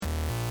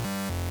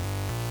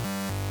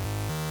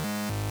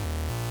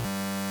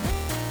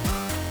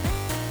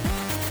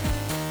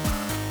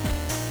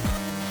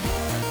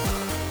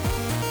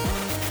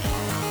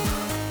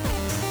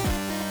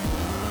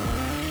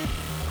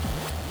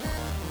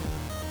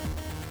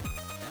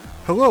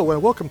Hello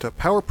and welcome to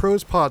Power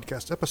Pros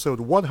Podcast, episode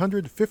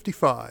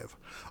 155.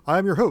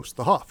 I'm your host,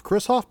 the Hoff,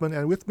 Chris Hoffman,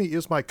 and with me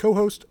is my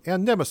co-host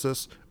and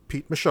nemesis,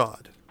 Pete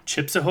Machad.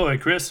 Chips ahoy,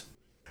 Chris.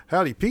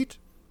 Howdy, Pete.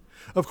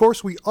 Of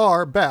course, we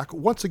are back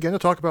once again to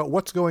talk about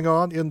what's going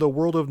on in the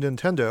world of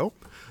Nintendo.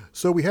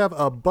 So we have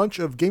a bunch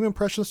of game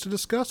impressions to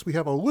discuss, we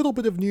have a little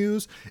bit of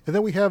news, and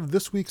then we have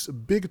this week's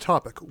big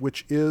topic,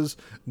 which is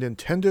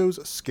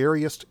Nintendo's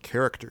scariest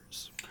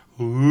characters.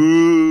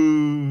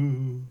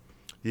 Ooh.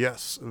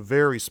 Yes,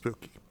 very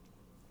spooky.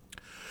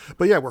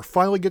 But yeah, we're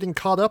finally getting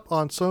caught up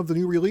on some of the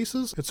new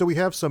releases, and so we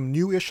have some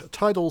new-ish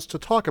titles to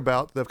talk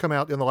about that have come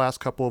out in the last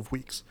couple of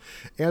weeks.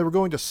 And we're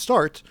going to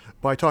start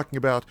by talking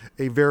about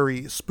a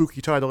very spooky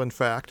title, in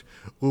fact,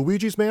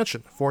 Luigi's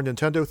Mansion for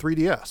Nintendo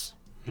 3DS.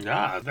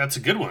 Ah, that's a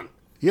good one.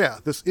 Yeah,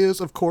 this is,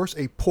 of course,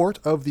 a port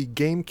of the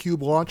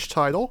GameCube launch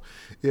title.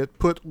 It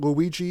put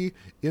Luigi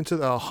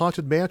into a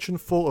haunted mansion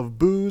full of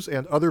booze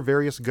and other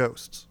various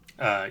ghosts.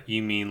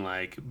 You mean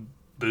like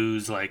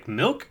booze like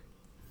milk?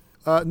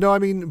 No, I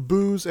mean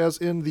booze as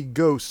in the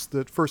ghosts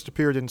that first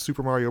appeared in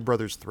Super Mario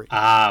Bros. 3.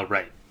 Ah,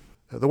 right.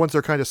 The ones that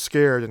are kind of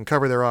scared and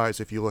cover their eyes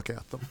if you look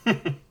at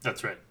them.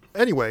 That's right.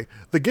 Anyway,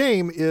 the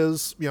game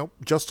is,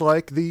 just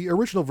like the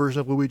original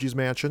version of Luigi's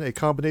Mansion, a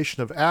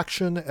combination of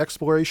action,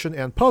 exploration,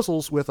 and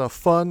puzzles with a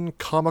fun,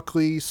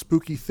 comically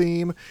spooky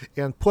theme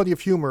and plenty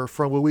of humor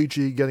from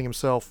Luigi getting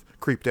himself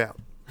creeped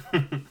out.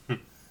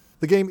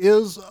 The game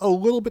is a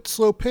little bit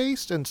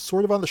slow-paced and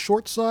sort of on the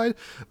short side,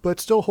 but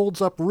still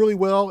holds up really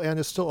well and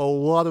is still a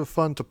lot of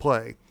fun to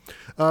play.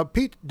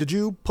 Pete, did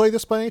you play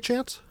this by any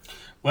chance?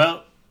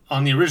 Well,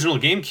 on the original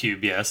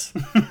GameCube, yes.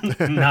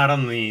 Not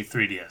on the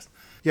 3DS.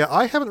 Yeah,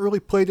 I haven't really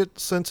played it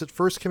since it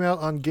first came out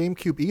on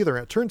GameCube either,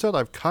 and it turns out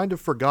I've kind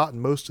of forgotten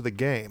most of the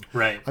game.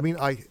 Right. I mean,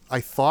 I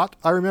thought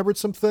I remembered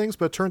some things,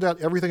 but it turned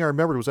out everything I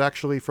remembered was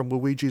actually from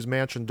Luigi's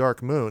Mansion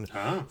Dark Moon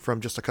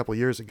from just a couple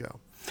years ago.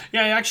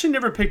 Yeah, I actually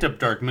never picked up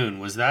Dark Moon.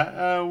 Was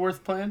that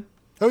worth playing?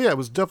 Oh yeah, it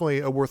was definitely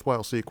a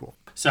worthwhile sequel.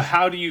 So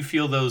how do you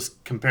feel those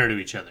compare to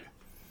each other?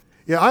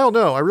 Yeah, I don't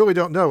know. I really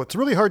don't know. It's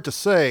really hard to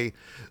say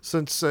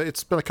since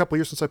it's been a couple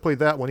years since I played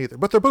that one either.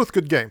 But they're both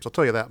good games, I'll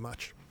tell you that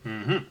much.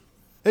 Mm-hmm.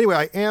 Anyway,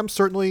 I am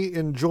certainly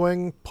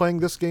enjoying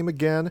playing this game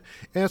again,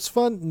 and it's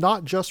fun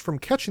not just from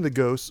catching the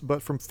ghosts,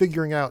 but from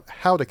figuring out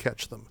how to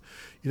catch them.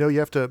 You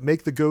have to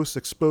make the ghosts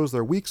expose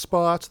their weak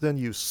spots, then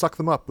you suck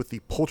them up with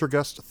the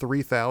Poltergust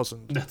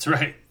 3000. That's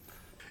right.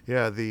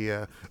 Yeah,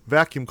 the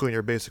vacuum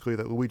cleaner, basically,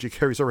 that Luigi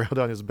carries around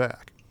on his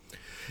back.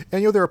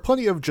 And, there are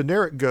plenty of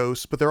generic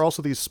ghosts, but there are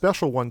also these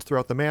special ones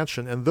throughout the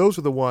mansion, and those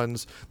are the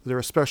ones that are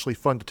especially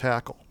fun to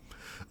tackle.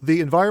 The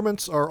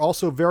environments are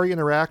also very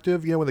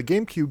interactive. When the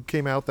GameCube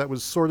came out, that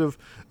was sort of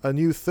a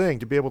new thing,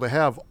 to be able to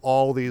have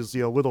all these,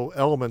 little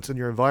elements in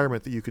your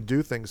environment that you could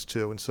do things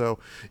to. And so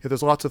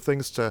there's lots of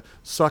things to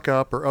suck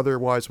up or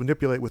otherwise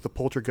manipulate with the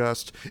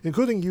Poltergust,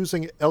 including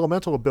using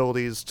elemental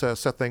abilities to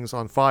set things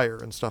on fire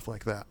and stuff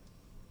like that.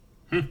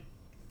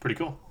 Pretty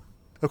cool.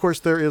 Of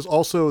course, there is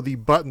also the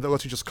button that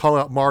lets you just call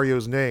out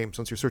Mario's name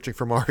since you're searching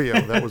for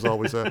Mario. That was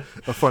always a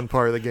fun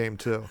part of the game,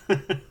 too.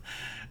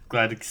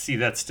 Glad to see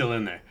that's still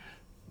in there.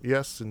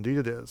 Yes, indeed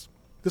it is.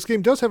 This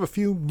game does have a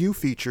few new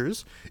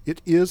features.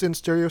 It is in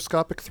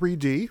stereoscopic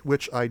 3D,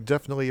 which I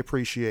definitely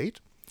appreciate.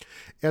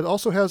 And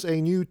also has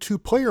a new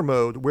two-player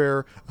mode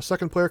where a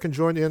second player can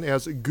join in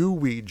as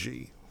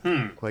Gooigi.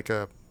 Like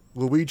a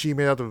Luigi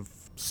made out of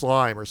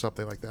slime or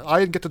something like that.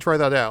 I didn't get to try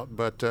that out,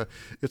 but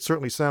it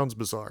certainly sounds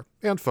bizarre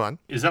and fun.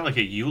 Is that like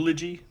a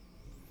eulogy?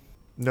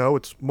 No,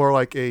 it's more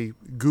like a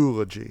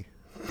goology.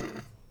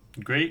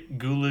 Great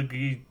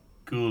goology.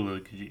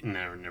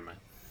 No, never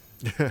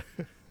mind.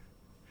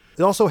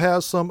 It also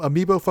has some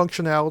amiibo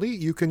functionality.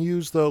 You can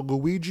use the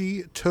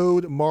Luigi,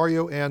 Toad,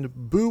 Mario, and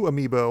Boo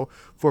amiibo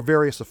for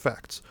various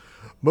effects.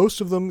 Most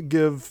of them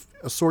give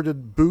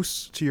assorted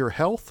boosts to your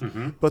health,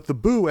 but the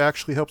Boo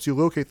actually helps you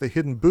locate the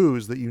hidden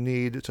boos that you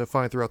need to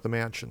find throughout the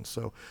mansion,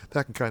 so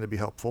that can kind of be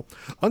helpful.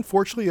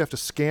 Unfortunately, you have to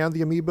scan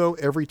the amiibo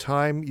every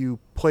time you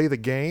play the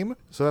game,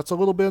 so that's a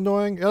little bit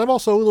annoying. And I'm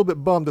also a little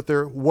bit bummed that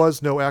there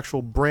was no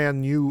actual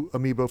brand new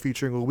amiibo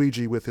featuring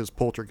Luigi with his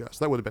Poltergust.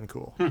 That would have been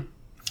cool.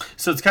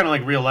 So it's kind of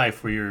like real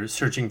life where you're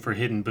searching for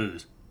hidden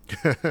boos.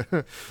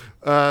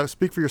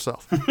 Speak for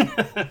yourself.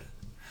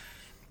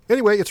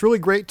 Anyway, it's really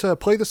great to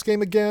play this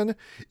game again.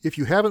 If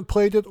you haven't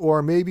played it,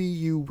 or maybe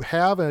you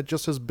have and it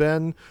just has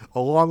been a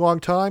long, long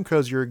time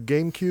because your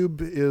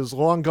GameCube is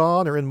long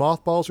gone or in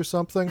mothballs or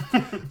something,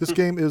 this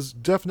game is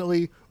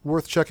definitely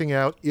worth checking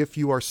out if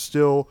you are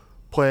still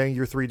playing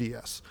your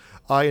 3DS.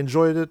 I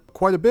enjoyed it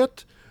quite a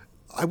bit.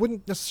 I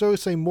wouldn't necessarily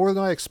say more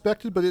than I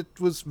expected, but it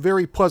was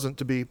very pleasant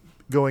to be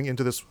going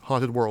into this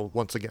haunted world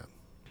once again.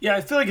 Yeah,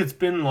 I feel like it's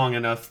been long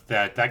enough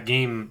that that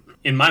game,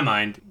 in my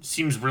mind,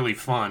 seems really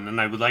fun, and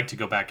I would like to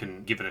go back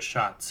and give it a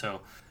shot. So,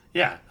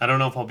 yeah, I don't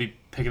know if I'll be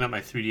picking up my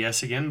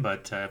 3DS again,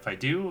 but if I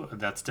do,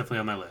 that's definitely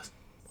on my list.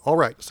 All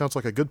right, sounds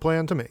like a good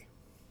plan to me.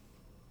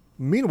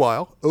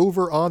 Meanwhile,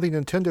 over on the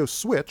Nintendo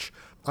Switch,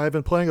 I've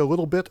been playing a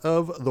little bit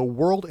of The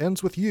World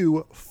Ends With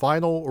You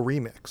Final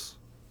Remix.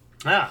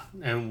 Ah,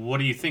 and what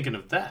are you thinking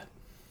of that?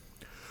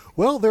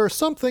 Well, there are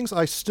some things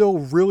I still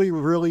really,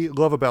 really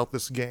love about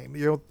this game.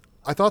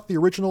 I thought the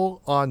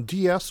original on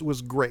DS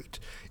was great.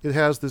 It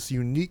has this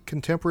unique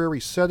contemporary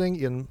setting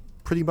in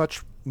pretty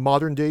much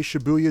modern-day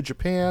Shibuya,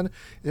 Japan.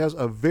 It has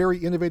a very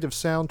innovative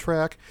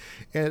soundtrack,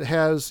 and it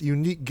has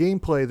unique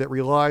gameplay that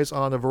relies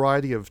on a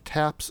variety of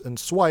taps and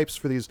swipes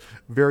for these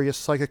various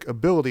psychic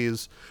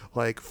abilities,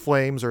 like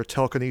flames or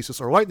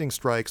telekinesis or lightning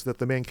strikes that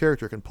the main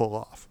character can pull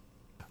off.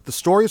 The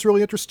story is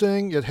really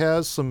interesting. It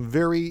has some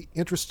very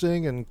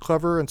interesting and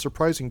clever and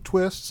surprising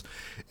twists.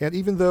 And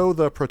even though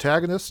the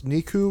protagonist,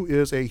 Niku,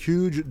 is a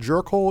huge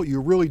jerkhole,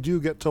 you really do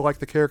get to like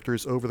the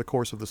characters over the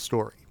course of the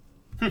story.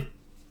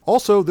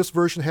 Also, this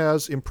version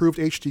has improved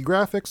HD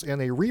graphics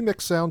and a remix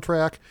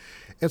soundtrack.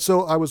 And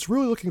so I was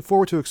really looking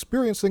forward to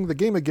experiencing the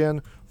game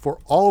again for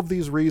all of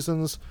these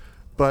reasons.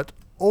 But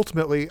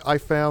ultimately, I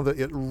found that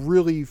it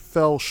really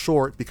fell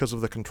short because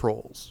of the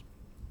controls.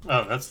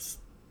 Oh, that's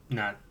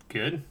not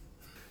good.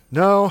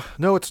 No,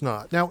 it's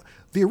not. Now,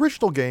 the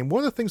original game,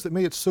 one of the things that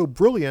made it so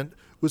brilliant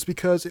was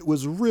because it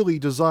was really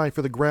designed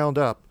for the ground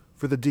up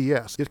for the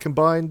DS. It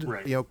combined,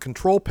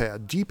 control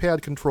pad,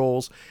 D-pad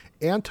controls,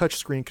 and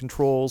touchscreen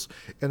controls,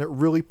 and it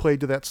really played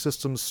to that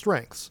system's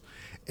strengths.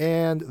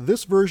 And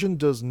this version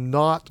does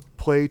not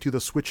play to the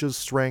Switch's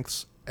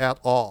strengths at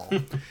all.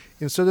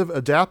 Instead of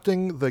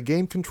adapting the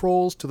game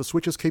controls to the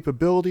Switch's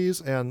capabilities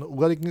and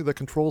letting the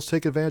controls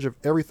take advantage of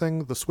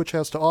everything the Switch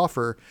has to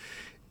offer,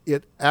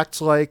 it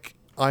acts like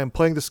I am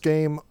playing this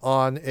game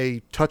on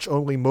a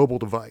touch-only mobile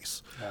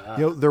device.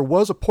 There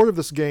was a port of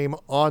this game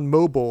on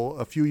mobile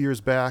a few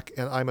years back,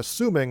 and I'm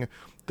assuming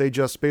they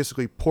just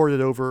basically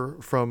ported over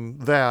from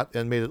that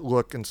and made it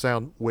look and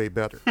sound way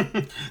better.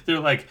 They're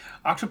like,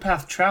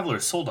 Octopath Traveler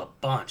sold a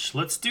bunch.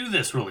 Let's do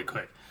this really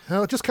quick.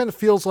 It just kind of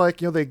feels like,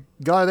 they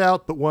got it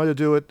out but wanted to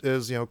do it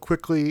as,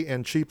 quickly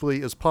and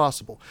cheaply as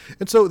possible.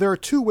 And so there are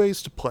two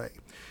ways to play.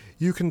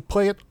 You can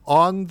play it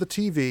on the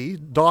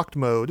TV, docked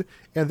mode,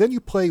 and then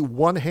you play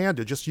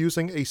one-handed, just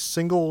using a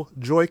single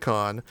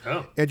Joy-Con.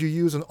 Oh. And you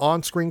use an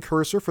on-screen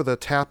cursor for the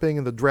tapping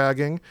and the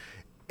dragging.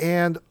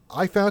 And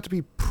I found it to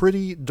be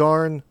pretty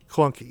darn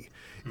clunky.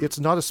 It's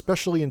not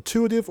especially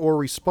intuitive or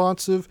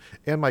responsive,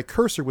 and my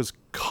cursor was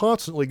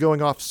constantly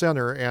going off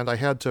center, and I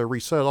had to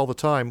reset it all the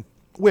time,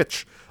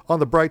 which, on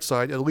the bright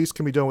side, at least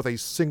can be done with a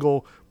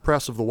single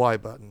press of the Y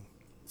button.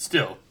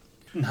 Still,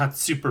 not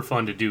super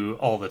fun to do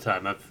all the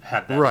time. I've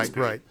had that Right,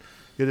 experience. right.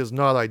 It is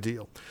not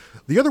ideal.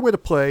 The other way to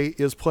play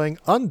is playing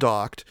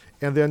undocked,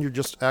 and then you're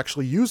just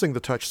actually using the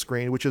touch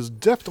screen, which is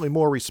definitely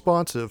more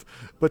responsive,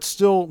 but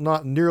still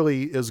not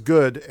nearly as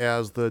good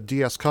as the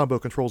DS combo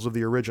controls of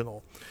the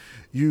original.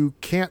 You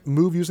can't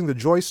move using the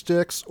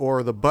joysticks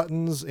or the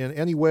buttons in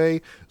any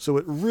way, so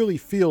it really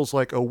feels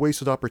like a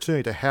wasted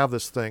opportunity to have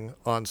this thing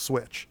on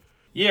Switch.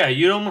 Yeah,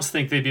 you'd almost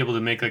think they'd be able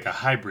to make like a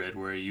hybrid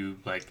where you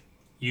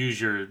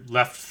use your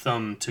left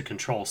thumb to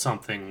control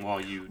something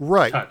while you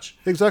touch.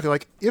 Exactly.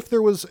 Like if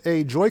there was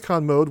a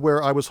Joy-Con mode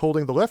where I was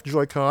holding the left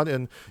Joy-Con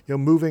and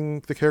moving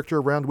the character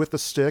around with the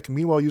stick,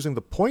 meanwhile using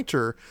the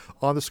pointer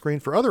on the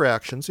screen for other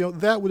actions,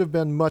 that would have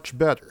been much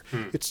better.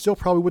 It still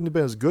probably wouldn't have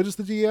been as good as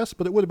the DS,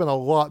 but it would have been a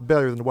lot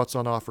better than what's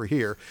on offer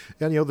here.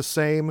 And the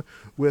same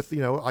with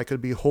I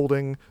could be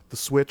holding the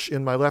Switch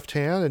in my left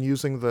hand and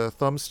using the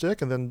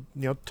thumbstick and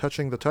then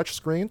touching the touch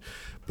screen.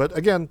 But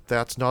again,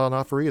 that's not on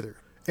offer either.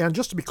 And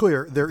just to be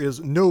clear, there is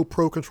no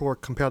Pro Controller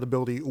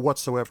compatibility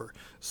whatsoever.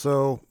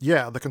 So,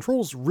 yeah, the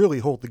controls really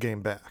hold the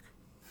game back.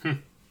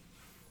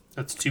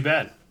 That's too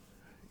bad.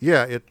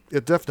 Yeah,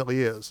 it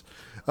definitely is.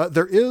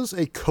 There is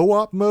a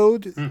co-op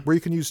mode where you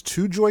can use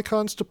two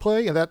Joy-Cons to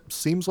play, and that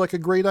seems like a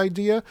great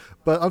idea,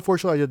 but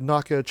unfortunately I did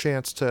not get a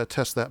chance to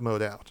test that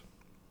mode out.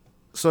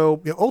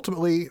 So,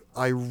 ultimately,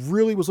 I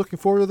really was looking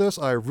forward to this.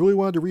 I really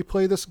wanted to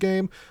replay this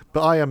game,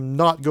 but I am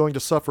not going to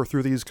suffer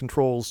through these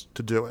controls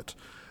to do it.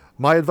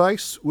 My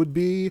advice would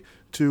be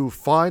to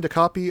find a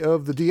copy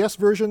of the DS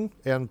version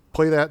and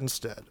play that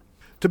instead.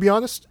 To be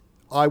honest,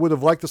 I would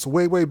have liked this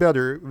way, way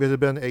better if it had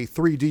been a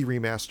 3D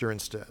remaster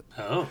instead.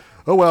 Oh.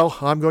 Oh well,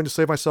 I'm going to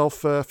save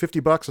myself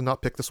 $50 and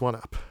not pick this one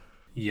up.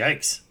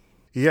 Yikes.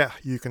 Yeah,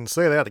 you can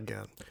say that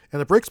again.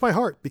 And it breaks my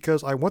heart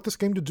because I want this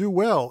game to do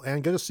well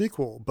and get a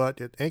sequel, but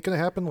it ain't going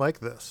to happen like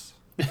this.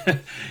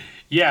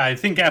 Yeah, I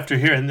think after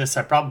hearing this,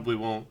 I probably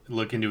won't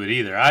look into it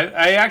either.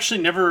 I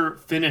actually never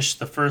finished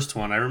the first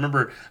one. I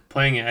remember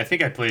playing it. I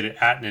think I played it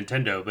at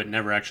Nintendo, but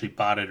never actually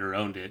bought it or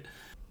owned it.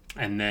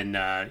 And then,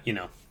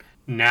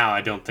 now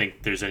I don't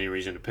think there's any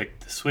reason to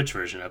pick the Switch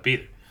version up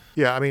either.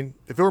 Yeah, I mean,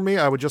 if it were me,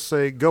 I would just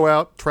say go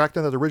out, track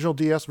down that original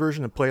DS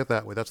version, and play it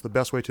that way. That's the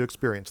best way to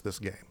experience this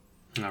game.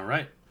 All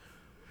right.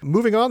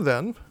 Moving on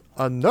then,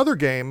 another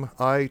game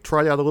I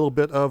tried out a little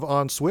bit of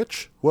on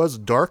Switch was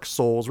Dark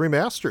Souls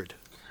Remastered.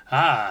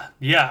 Ah,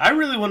 yeah, I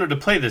really wanted to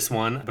play this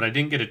one, but I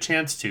didn't get a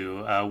chance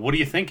to. What are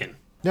you thinking?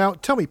 Now,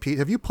 tell me, Pete,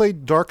 have you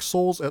played Dark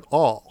Souls at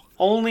all?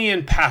 Only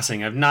in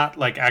passing. I've not,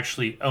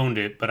 actually owned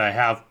it, but I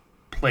have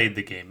played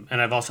the game.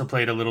 And I've also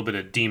played a little bit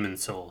of Demon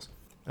Souls.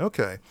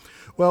 Okay.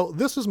 Well,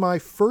 this is my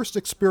first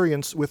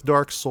experience with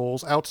Dark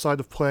Souls outside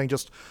of playing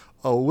just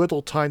a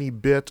little tiny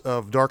bit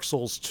of Dark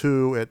Souls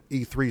 2 at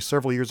E3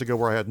 several years ago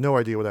where I had no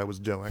idea what I was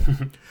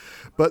doing.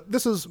 But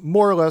this is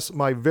more or less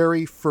my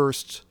very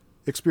first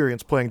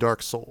experience playing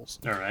Dark Souls.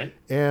 All right.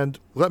 And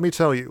let me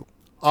tell you,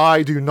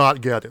 I do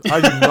not get it.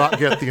 I do not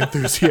get the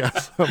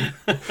enthusiasm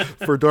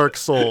for Dark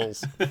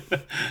Souls.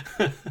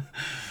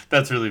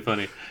 That's really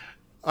funny.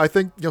 I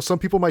think some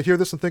people might hear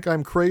this and think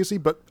I'm crazy,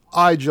 but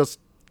I just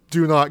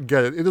do not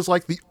get it. It is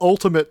like the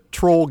ultimate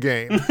troll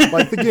game.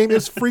 Like the game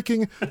is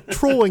freaking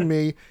trolling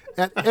me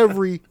at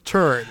every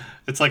turn.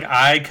 It's like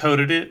I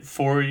coded it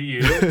for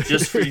you,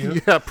 just for you.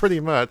 Yeah,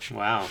 pretty much.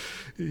 Wow.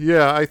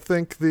 Yeah, I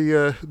think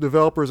the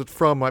developers at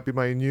From might be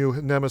my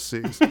new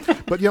nemesis.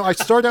 But, I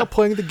start out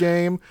playing the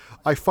game.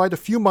 I fight a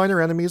few minor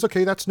enemies.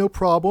 Okay, that's no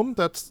problem.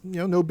 That's,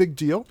 no big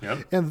deal. Yep.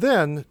 And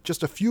then,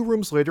 just a few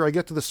rooms later, I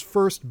get to this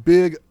first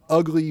big,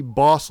 ugly,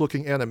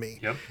 boss-looking enemy.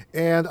 Yep.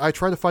 And I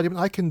try to fight him,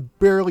 and I can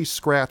barely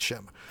scratch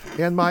him.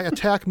 And my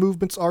attack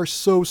movements are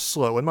so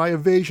slow, and my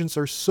evasions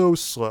are so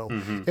slow.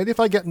 Mm-hmm. And if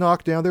I get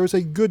knocked down, there is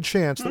a good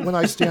chance that when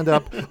I stand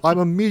up, I'm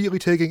immediately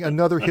taking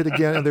another hit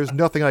again, and there's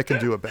nothing I can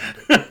do about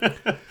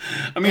it.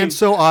 And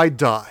so I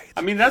died.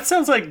 I mean, that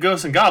sounds like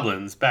Ghosts and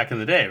Goblins back in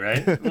the day,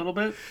 right? A little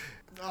bit?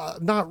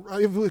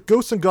 If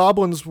Ghosts and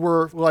Goblins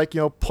were like,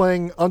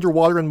 playing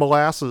underwater in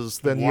molasses,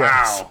 then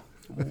yes.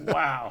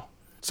 Wow.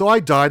 So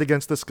I died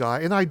against this guy,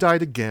 and I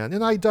died again,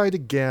 and I died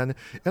again,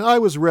 and I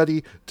was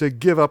ready to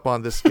give up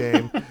on this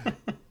game.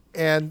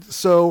 And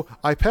so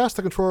I passed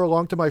the controller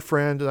along to my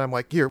friend, and I'm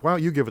like, here, why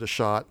don't you give it a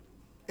shot?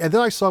 And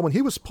then I saw when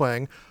he was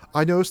playing,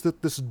 I noticed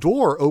that this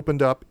door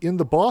opened up in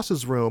the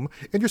boss's room,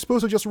 and you're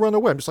supposed to just run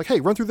away. I'm just like, hey,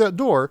 run through that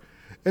door.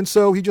 And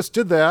so he just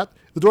did that.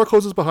 The door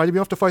closes behind him. You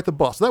don't have to fight the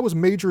boss. That was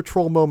major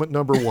troll moment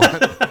number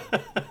one.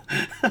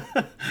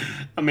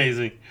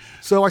 Amazing.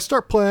 So I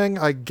start playing.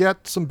 I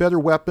get some better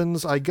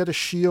weapons. I get a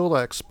shield.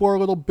 I explore a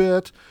little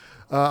bit.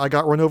 I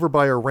got run over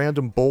by a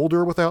random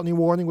boulder without any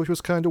warning, which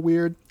was kind of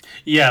weird.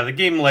 Yeah, the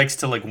game likes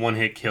to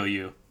one-hit kill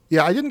you.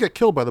 Yeah, I didn't get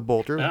killed by the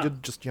boulder. Oh. I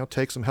did just,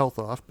 take some health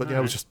off. But, it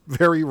was just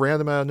very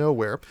random out of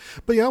nowhere.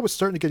 But, I was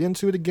starting to get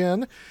into it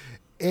again.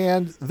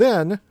 And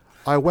then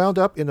I wound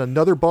up in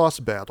another boss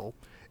battle.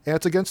 And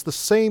it's against the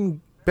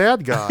same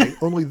bad guy,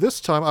 only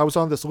this time I was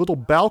on this little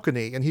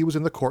balcony, and he was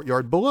in the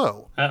courtyard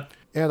below.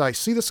 And I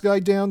see this guy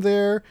down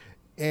there,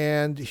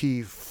 and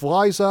he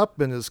flies up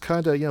and is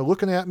kind of,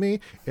 looking at me.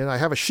 And I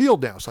have a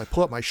shield now. So I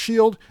pull up my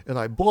shield, and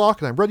I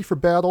block, and I'm ready for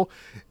battle.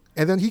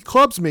 And then he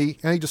clubs me,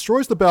 and he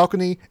destroys the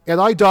balcony,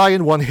 and I die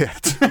in one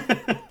hit.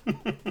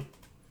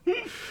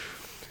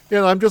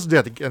 And I'm just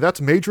dead again. That's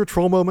major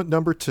troll moment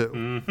number 2.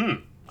 Mm-hmm.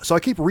 So I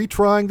keep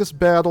retrying this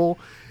battle,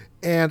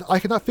 and I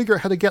cannot figure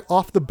out how to get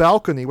off the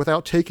balcony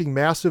without taking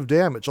massive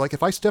damage. Like,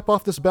 if I step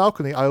off this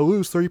balcony, I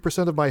lose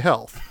 30% of my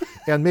health,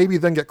 and maybe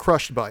then get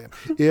crushed by him.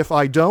 If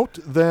I don't,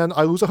 then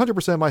I lose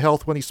 100% of my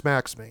health when he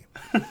smacks me.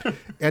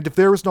 And if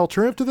there is an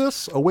alternative to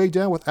this, a way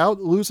down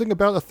without losing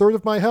about a third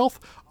of my health,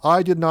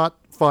 I did not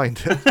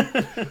find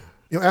it.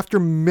 After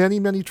many,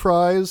 many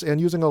tries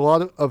and using a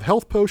lot of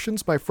health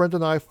potions, my friend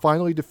and I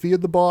finally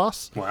defeated the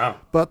boss.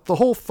 Wow. But the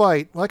whole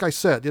fight, like I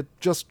said, it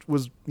just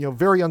was,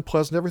 very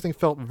unpleasant. Everything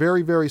felt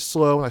very, very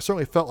slow, and I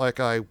certainly felt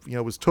like I,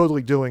 was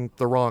totally doing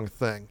the wrong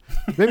thing.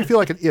 It made me feel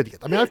like an idiot.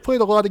 I mean, I've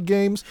played a lot of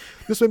games.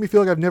 This made me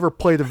feel like I've never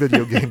played a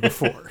video game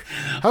before.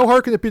 How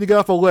hard can it be to get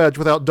off a ledge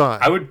without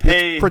dying? I would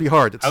pay... It's pretty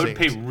hard, it seems. I would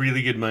pay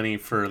really good money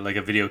for, like,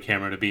 a video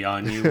camera to be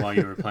on you while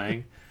you were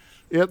playing.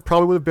 It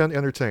probably would have been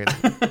entertaining.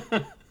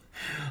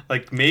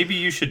 Like, maybe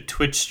you should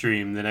Twitch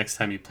stream the next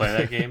time you play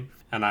that game,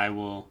 and I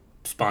will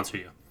sponsor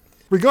you.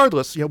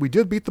 Regardless, we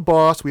did beat the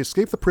boss. We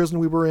escaped the prison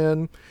we were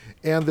in,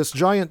 and this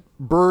giant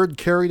bird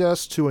carried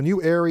us to a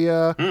new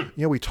area.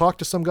 We talked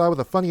to some guy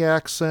with a funny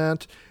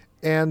accent,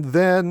 and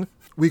then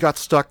we got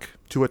stuck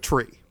to a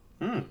tree.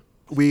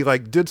 We,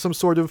 did some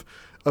sort of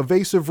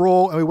evasive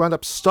roll, and we wound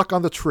up stuck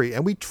on the tree.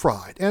 And we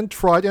tried and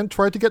tried and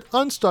tried to get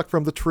unstuck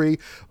from the tree,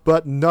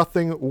 but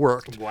nothing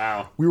worked.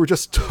 Wow. We were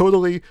just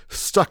totally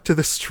stuck to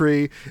this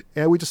tree,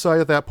 and we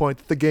decided at that point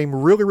that the game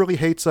really, really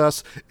hates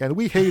us, and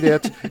we hate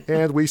it,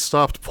 and we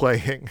stopped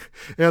playing.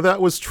 And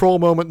that was troll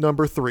moment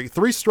number 3.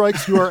 3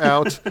 strikes, you are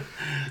out.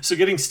 So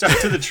getting stuck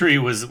to the tree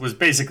was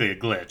basically a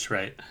glitch,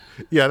 right?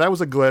 Yeah, that was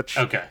a glitch.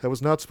 Okay. That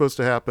was not supposed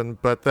to happen,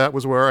 but that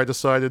was where I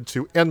decided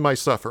to end my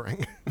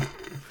suffering.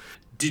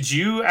 Did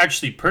you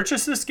actually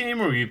purchase this game,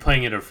 or were you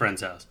playing it at a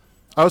friend's house?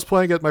 I was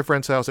playing it at my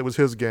friend's house. It was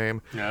his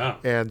game. Oh.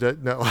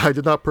 And no, I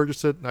did not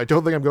purchase it. I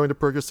don't think I'm going to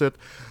purchase it.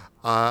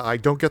 I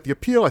don't get the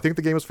appeal. I think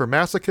the game is for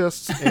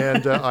masochists,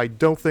 and I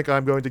don't think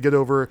I'm going to get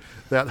over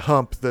that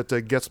hump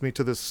that gets me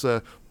to this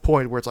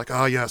point where it's like,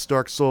 oh, yes,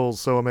 Dark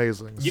Souls, so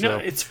amazing. You know,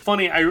 it's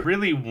funny. I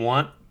really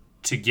want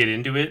to get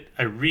into it.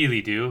 I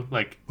really do.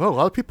 Well, a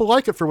lot of people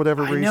like it for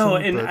whatever reason. I know,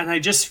 and I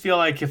just feel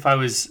like if I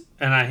was,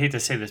 and I hate to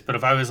say this, but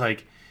if I was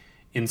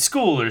in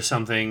school or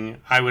something,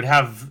 I would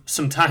have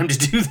some time to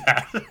do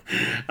that.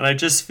 And I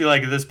just feel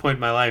like at this point in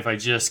my life, I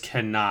just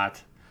cannot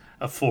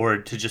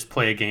afford to just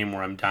play a game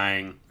where I'm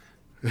dying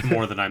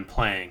more than I'm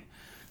playing.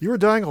 You were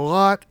dying a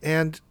lot,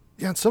 and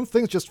yeah, some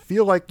things just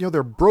feel like,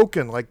 they're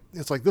broken. Like,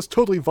 it's like, this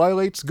totally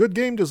violates good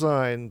game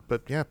design.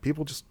 But yeah,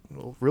 people just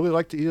really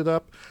like to eat it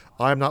up.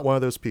 I'm not one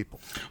of those people.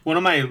 One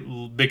of my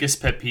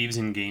biggest pet peeves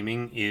in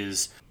gaming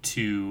is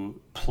to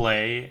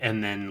play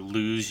and then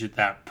lose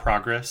that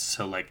progress.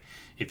 So, like,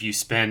 if you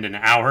spend an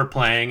hour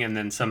playing and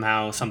then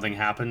somehow something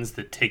happens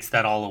that takes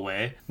that all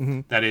away,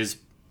 that is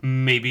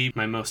maybe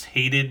my most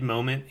hated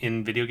moment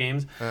in video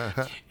games.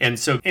 And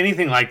so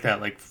anything like that,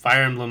 like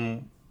Fire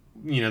Emblem,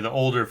 the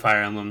older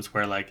Fire Emblems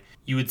where, like,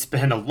 you would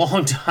spend a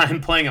long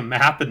time playing a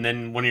map and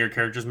then one of your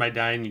characters might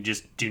die and you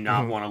just do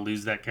not want to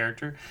lose that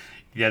character.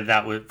 Yeah,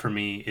 that would, for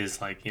me, is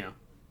like,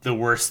 the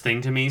worst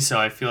thing to me. So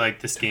I feel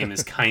like this game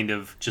is kind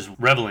of just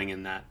reveling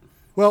in that.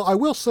 Well, I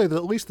will say that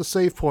at least the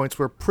save points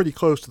were pretty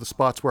close to the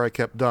spots where I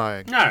kept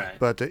dying. All right.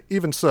 But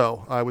even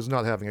so, I was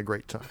not having a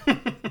great time.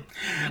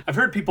 I've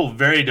heard people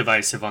very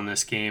divisive on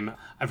this game.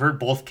 I've heard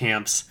both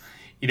camps,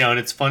 and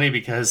it's funny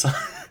because I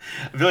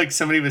feel like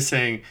somebody was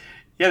saying,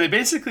 yeah, they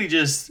basically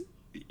just,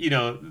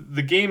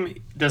 the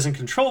game doesn't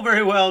control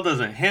very well,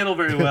 doesn't handle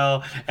very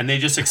well, and they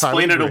just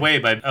explain it away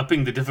by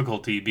upping the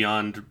difficulty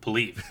beyond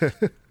belief,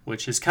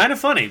 which is kind of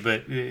funny,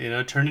 but,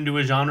 turned into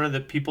a genre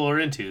that people are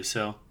into,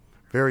 so.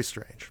 Very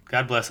strange.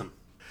 God bless them.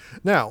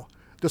 Now,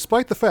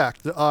 despite the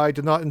fact that I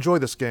did not enjoy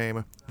this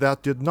game,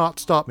 that did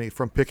not stop me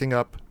from picking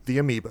up the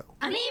Amiibo.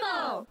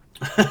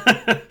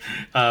 Amiibo!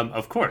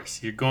 Of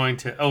course, you're going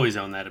to always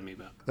own that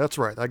Amiibo. That's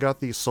right. I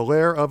got the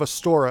Solaire of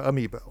Astora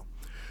Amiibo.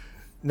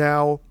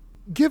 Now,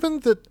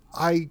 given that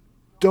I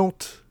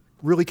don't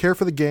really care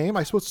for the game,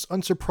 I suppose it's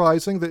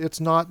unsurprising that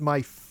it's not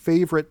my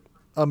favorite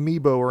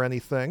Amiibo or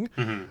anything.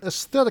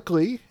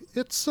 Aesthetically,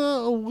 it's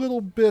a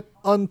little bit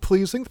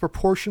unpleasing. The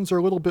proportions are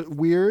a little bit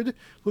weird.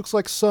 Looks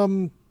like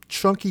some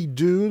chunky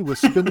dude with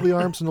spindly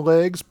arms and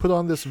legs put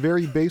on this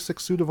very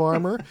basic suit of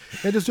armor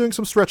and is doing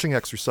some stretching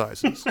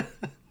exercises.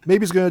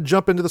 Maybe he's going to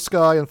jump into the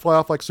sky and fly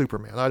off like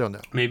Superman. I don't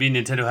know. Maybe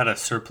Nintendo had a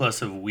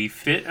surplus of Wii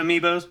Fit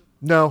Amiibos?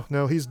 No,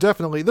 he's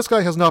definitely... This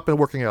guy has not been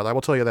working out, I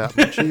will tell you that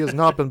much. He has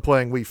not been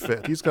playing Wii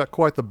Fit. He's got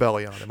quite the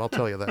belly on him, I'll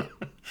tell you that.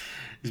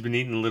 He's been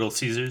eating Little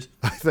Caesars?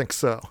 I think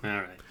so. All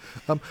right.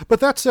 But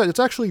that said, it's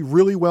actually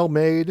really well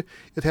made.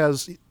 It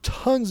has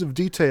tons of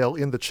detail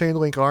in the chain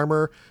link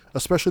armor,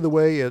 especially the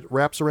way it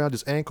wraps around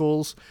his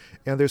ankles,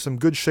 and there's some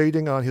good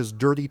shading on his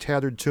dirty,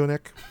 tattered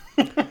tunic.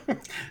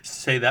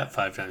 Say that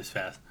 5 times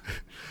fast.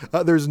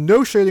 There's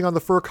no shading on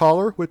the fur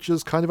collar, which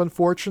is kind of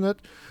unfortunate,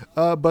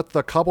 but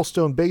the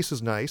cobblestone base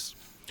is nice.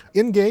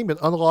 In-game, it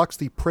unlocks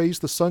the Praise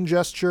the Sun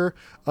gesture.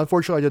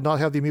 Unfortunately, I did not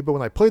have the Amiibo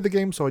when I played the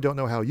game, so I don't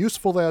know how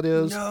useful that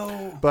is.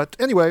 No. But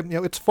anyway,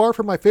 it's far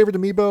from my favorite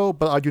Amiibo,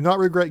 but I do not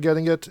regret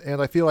getting it, and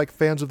I feel like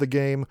fans of the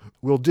game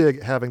will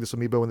dig having this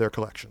Amiibo in their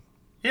collection.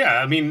 Yeah,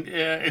 I mean,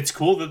 it's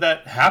cool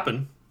that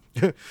happened.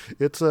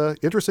 It's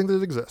interesting that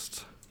it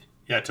exists.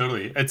 Yeah,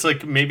 totally. It's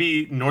like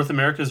maybe North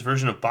America's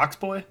version of Box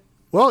Boy?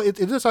 Well, it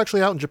is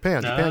actually out in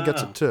Japan. Japan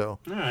gets it too. All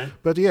right.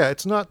 But yeah,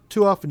 it's not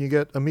too often you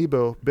get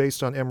Amiibo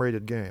based on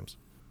M-rated games.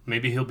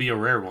 Maybe he'll be a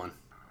rare one.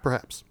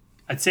 Perhaps.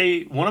 I'd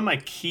say one of my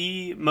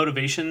key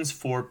motivations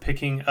for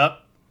picking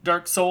up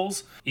Dark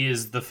Souls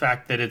is the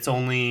fact that it's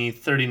only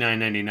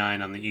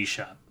 $39.99 on the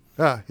eShop.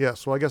 Ah,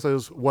 yes. Well, I guess that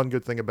is one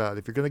good thing about it.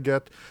 If you're going to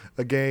get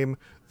a game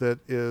that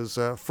is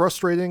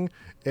frustrating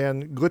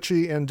and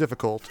glitchy and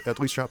difficult, at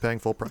least you're not paying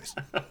full price.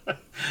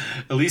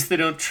 At least they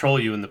don't troll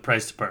you in the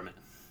price department.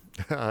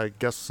 I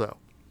guess so.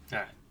 All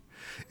right.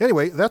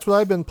 Anyway, that's what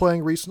I've been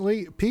playing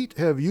recently. Pete,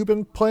 have you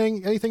been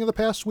playing anything in the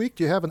past week?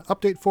 Do you have an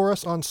update for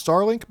us on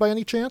Starlink by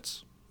any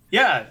chance?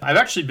 Yeah, I've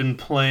actually been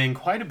playing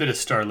quite a bit of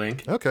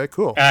Starlink. Okay,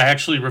 cool. I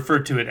actually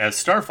referred to it as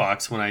Star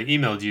Fox when I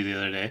emailed you the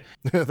other day.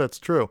 That's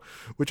true,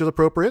 which is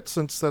appropriate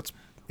since that's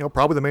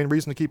probably the main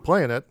reason to keep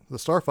playing it, the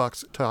Star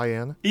Fox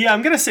tie-in. Yeah,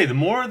 I'm going to say the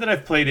more that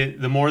I've played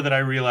it, the more that I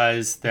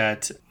realize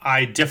that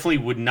I definitely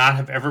would not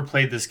have ever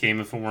played this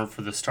game if it weren't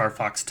for the Star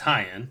Fox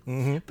tie-in.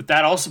 Mm-hmm. But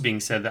that also being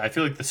said, I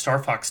feel like the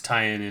Star Fox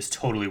tie-in is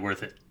totally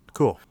worth it.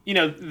 Cool.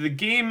 The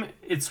game,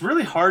 it's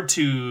really hard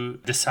to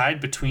decide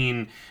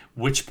between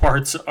which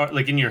parts are,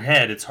 like in your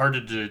head, it's hard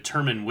to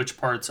determine which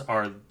parts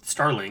are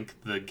Starlink,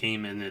 the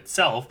game in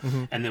itself,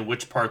 and then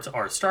which parts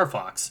are Star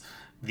Fox,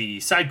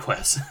 the side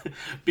quests,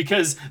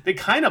 because they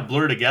kind of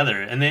blur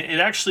together, and it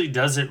actually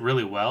does it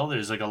really well.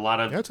 There's like a lot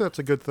of... That's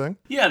a good thing.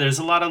 Yeah, there's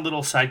a lot of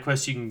little side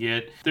quests you can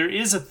get. There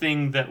is a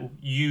thing that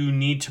you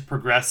need to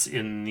progress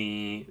in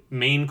the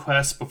main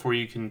quest before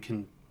you can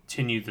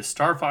continue the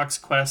Star Fox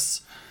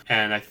quests,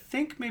 and I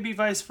think maybe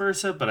vice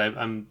versa, but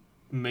I'm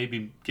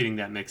maybe getting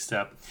that mixed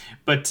up.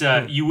 But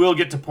you will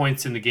get to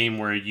points in the game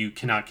where you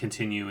cannot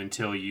continue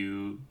until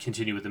you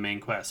continue with the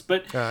main quest.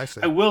 But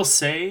I will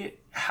say,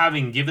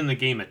 having given the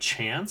game a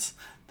chance,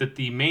 that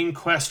the main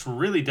quest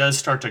really does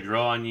start to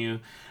grow on you.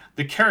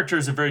 The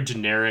characters are very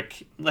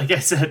generic. Like I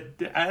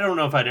said, I don't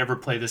know if I'd ever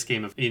play this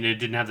game if it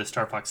didn't have the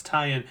Star Fox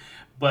tie-in,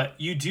 but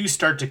you do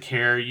start to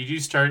care. You do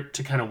start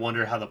to kind of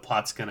wonder how the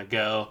plot's going to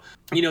go.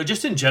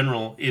 Just in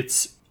general,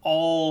 it's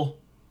all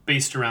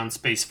based around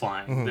space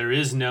flying. There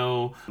is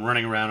no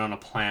running around on a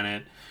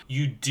planet.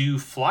 You do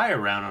fly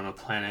around on a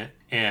planet,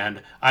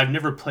 and I've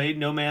never played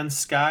No Man's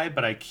Sky,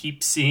 but I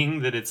keep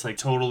seeing that it's like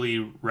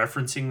totally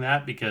referencing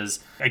that because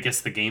I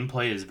guess the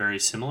gameplay is very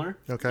similar.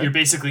 Okay. You're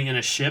basically in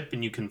a ship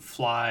and you can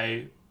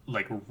fly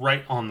like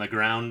right on the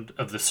ground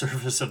of the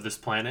surface of this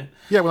planet.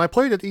 Yeah, when I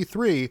played at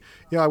E3,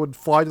 I would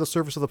fly to the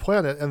surface of the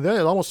planet, and then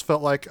it almost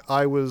felt like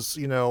I was,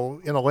 in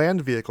a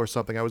land vehicle or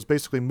something. I was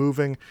basically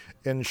moving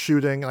and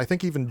shooting, and I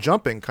think even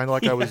jumping, kind of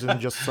like I was in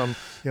just some,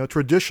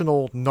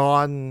 traditional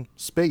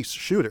non-space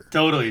shooter.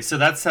 Totally. So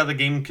that's how the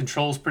game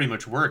controls pretty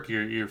much work.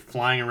 You're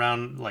flying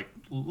around like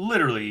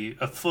literally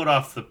a foot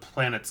off the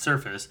planet's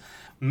surface,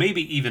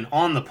 maybe even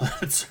on the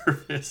planet's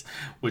surface,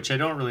 which I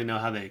don't really know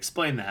how they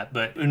explain that.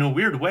 But in a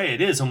weird way, it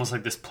is almost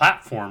like this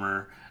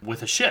platformer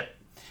with a ship.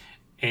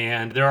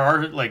 And there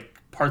are like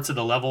parts of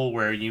the level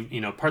where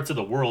parts of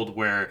the world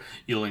where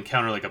you'll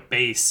encounter like a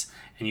base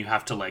and you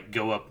have to like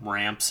go up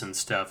ramps and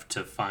stuff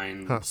to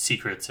find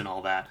secrets and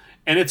all that.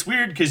 And it's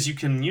weird because you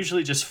can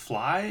usually just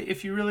fly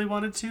if you really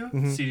wanted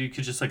to. So you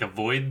could just like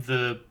avoid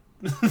the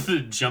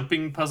the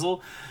jumping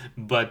puzzle,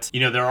 but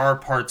there are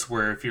parts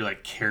where if you're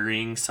like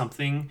carrying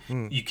something,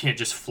 you can't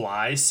just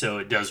fly, so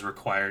it does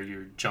require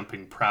your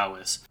jumping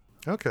prowess.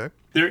 Okay.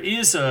 There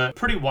is a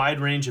pretty wide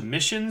range of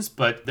missions,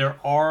 but there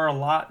are a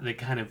lot that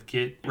kind of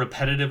get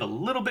repetitive a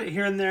little bit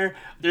here and there.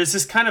 There's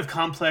this kind of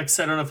complex,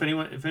 I don't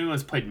know if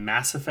anyone's played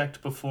Mass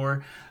Effect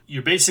before.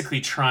 You're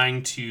basically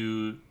trying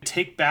to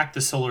take back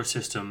the solar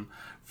system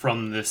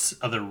from this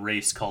other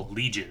race called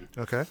Legion.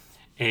 Okay.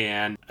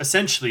 And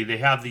essentially, they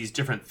have these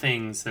different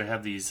things. They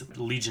have these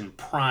Legion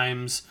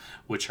Primes,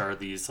 which are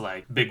these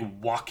like big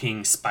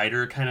walking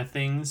spider kind of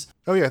things.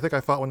 Oh, yeah, I think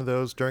I fought one of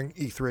those during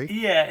E3.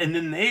 Yeah, and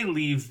then they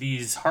leave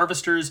these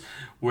harvesters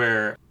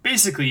where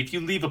basically if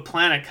you leave a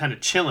planet kind of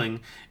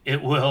chilling,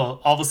 it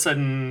will all of a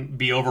sudden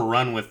be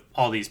overrun with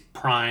all these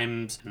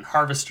primes and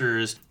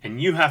harvesters,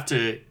 and you have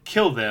to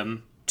kill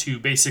them to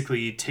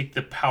basically take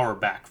the power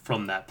back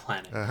from that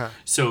planet.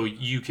 So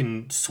you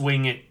can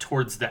swing it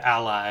towards the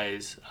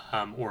allies,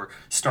 or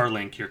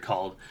Starlink you're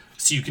called,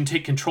 so you can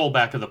take control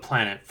back of the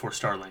planet for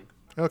Starlink.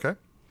 Okay.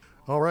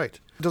 All right.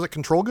 Does it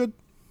control good?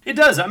 It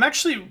does. I'm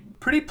actually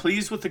pretty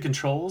pleased with the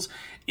controls.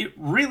 It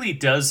really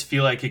does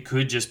feel like it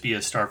could just be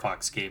a Star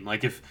Fox game.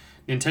 Like if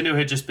Nintendo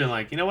had just been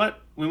like, you know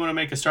what, we want to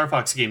make a Star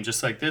Fox game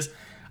just like this,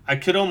 I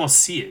could almost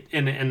see it,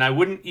 and I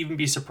wouldn't even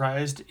be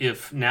surprised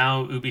if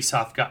now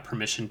Ubisoft got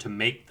permission to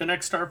make the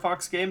next Star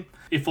Fox game,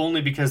 if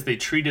only because they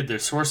treated their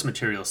source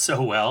material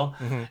so well,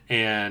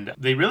 and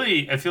they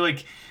really, I feel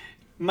like,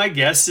 my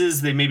guess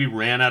is they maybe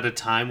ran out of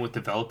time with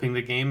developing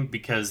the game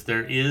because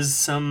there is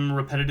some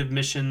repetitive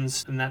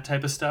missions and that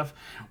type of stuff,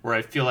 where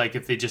I feel like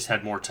if they just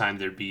had more time,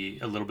 there'd be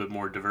a little bit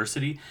more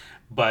diversity.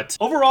 But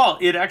overall,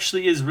 it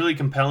actually is really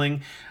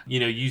compelling.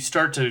 You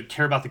start to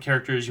care about the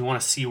characters. You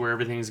want to see where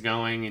everything's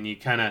going, and you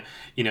kind of,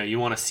 you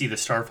want to see the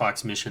Star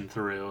Fox mission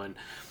through. And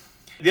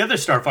the other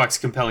Star Fox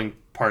compelling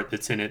part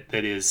that's in it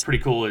that is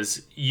pretty cool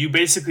is you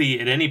basically,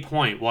 at any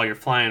point while you're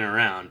flying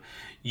around,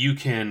 you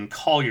can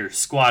call your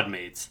squad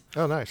mates.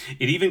 Oh, nice.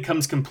 It even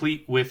comes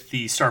complete with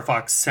the Star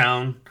Fox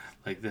sound,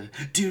 like the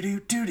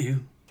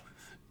doo-doo-doo-doo,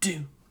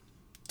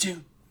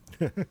 doo-doo.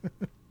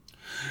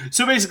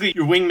 So basically,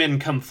 your wingmen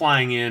come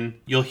flying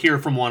in. You'll hear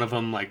from one of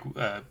them, like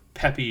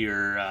Peppy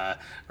or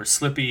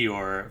Slippy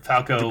or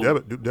Falco.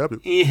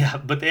 Doop-dabit. Yeah,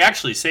 but they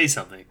actually say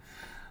something.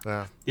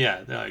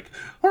 Yeah, they're like,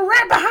 "We're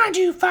right behind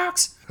you,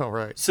 Fox." All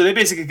right. So they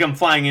basically come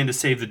flying in to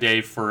save the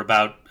day for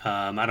about,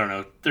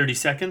 30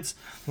 seconds.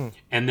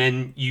 And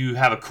then you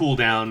have a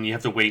cooldown. You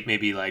have to wait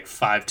maybe like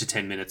 5 to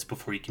 10 minutes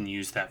before you can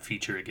use that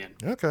feature again.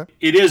 Okay.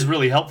 It is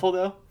really helpful,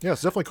 though. Yeah,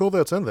 it's definitely cool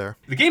that it's in there.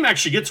 The game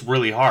actually gets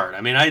really hard.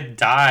 I mean, I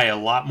die a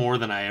lot more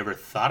than I ever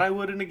thought I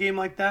would in a game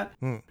like that.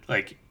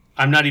 Like,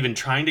 I'm not even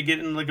trying to get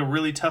in like a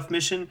really tough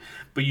mission,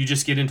 but you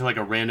just get into like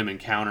a random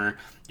encounter.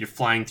 You're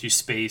flying through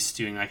space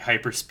doing like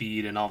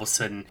hyperspeed, and all of a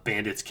sudden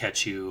bandits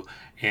catch you,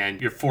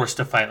 and you're forced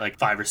to fight like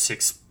 5 or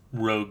 6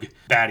 rogue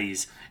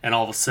baddies, and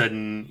all of a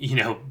sudden,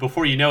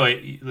 before you know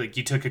it, like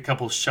you took a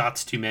couple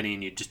shots too many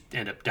and you just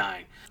end up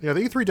dying. Yeah,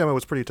 the E3 demo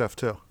was pretty tough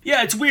too.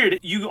 Yeah, it's weird.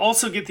 You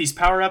also get these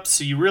power-ups,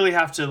 so you really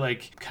have to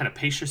like kind of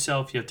pace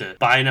yourself. You have to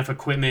buy enough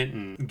equipment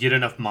and get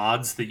enough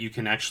mods that you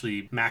can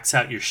actually max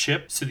out your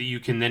ship so that you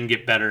can then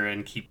get better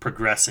and keep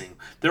progressing.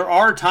 There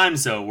are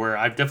times though where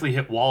I've definitely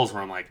hit walls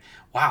where I'm like,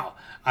 wow,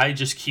 I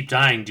just keep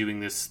dying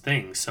doing this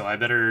thing, so I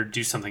better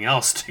do something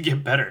else to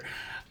get better.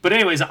 But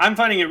anyways, I'm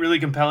finding it really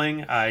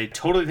compelling. I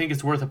totally think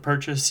it's worth a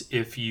purchase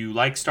if you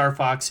like Star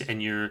Fox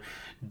and you're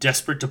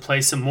desperate to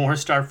play some more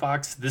Star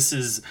Fox. This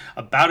is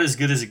about as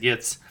good as it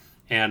gets.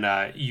 And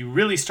you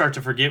really start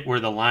to forget where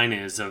the line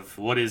is of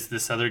what is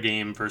this other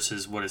game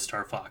versus what is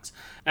Star Fox.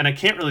 And I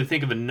can't really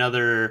think of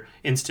another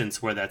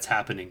instance where that's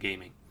happened in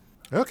gaming.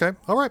 Okay.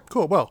 All right.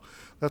 Cool. Well,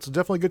 that's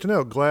definitely good to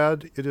know.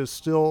 Glad it is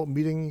still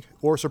meeting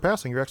or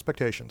surpassing your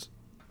expectations.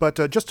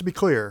 But just to be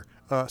clear,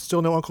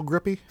 still no Uncle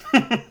Grippy?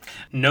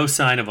 No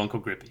sign of Uncle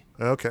Grippy.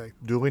 Okay.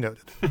 Duly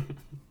noted.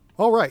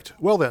 All right.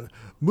 Well then,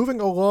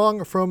 Moving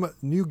along from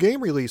new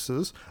game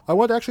releases, I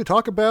want to actually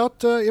talk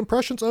about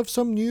impressions of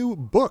some new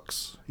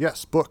books.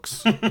 Yes,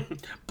 books.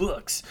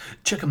 Books.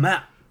 Check them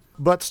out.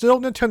 But still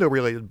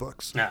Nintendo-related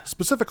books. Yeah.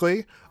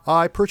 Specifically,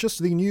 I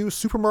purchased the new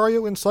Super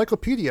Mario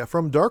Encyclopedia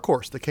from Dark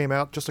Horse that came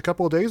out just a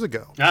couple of days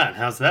ago. And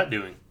how's that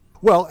doing?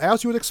 Well,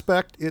 as you would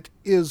expect, it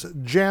is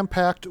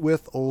jam-packed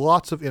with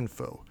lots of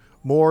info.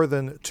 More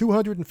than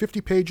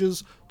 250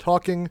 pages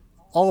talking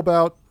all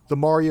about the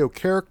Mario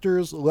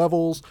characters,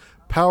 levels,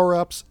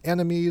 power-ups,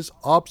 enemies,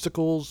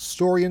 obstacles,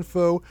 story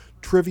info,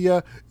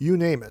 trivia, you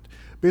name it.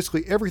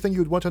 Basically everything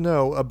you'd want to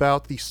know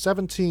about the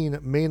 17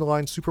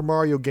 mainline Super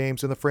Mario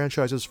games in the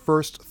franchise's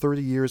first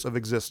 30 years of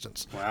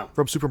existence. Wow.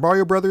 From Super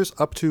Mario Brothers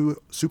up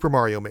to Super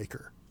Mario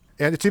Maker.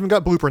 And it's even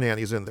got blooper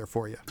nannies in there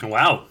for you.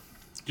 Wow.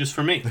 Just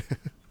for me.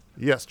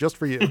 Yes, just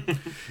for you.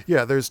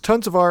 Yeah, there's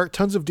tons of art,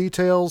 tons of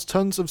details,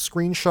 tons of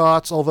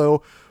screenshots,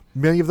 although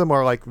many of them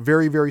are like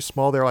very, very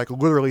small. They're like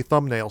literally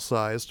thumbnail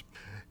sized.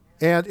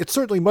 And it's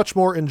certainly much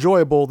more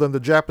enjoyable than the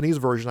Japanese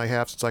version I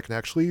have, since I can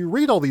actually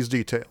read all these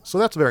details. So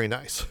that's very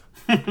nice.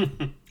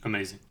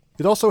 Amazing.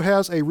 It also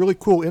has a really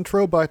cool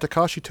intro by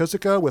Takashi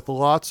Tezuka with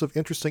lots of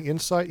interesting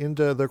insight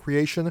into the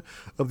creation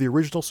of the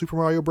original Super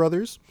Mario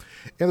Brothers.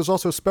 And there's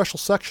also special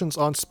sections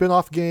on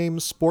spin-off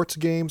games, sports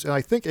games, and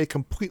I think a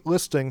complete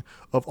listing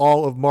of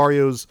all of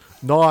Mario's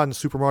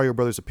non-Super Mario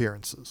Brothers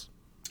appearances.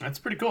 That's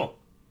pretty cool.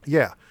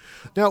 Yeah.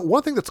 Now,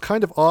 one thing that's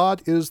kind of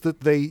odd is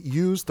that they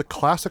use the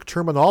classic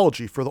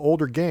terminology for the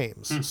older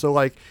games. So,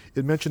 like,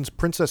 it mentions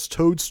Princess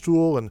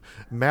Toadstool and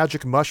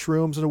Magic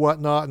Mushrooms and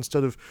whatnot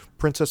instead of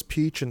Princess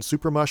Peach and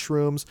Super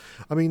Mushrooms.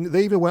 I mean,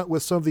 they even went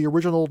with some of the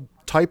original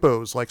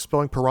typos, like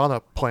spelling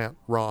piranha plant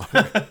wrong.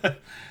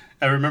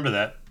 I remember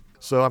that.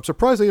 So I'm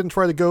surprised they didn't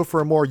try to go for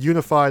a more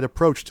unified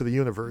approach to the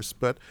universe,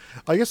 but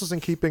I guess it's in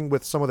keeping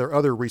with some of their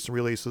other recent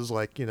releases,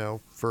 like, you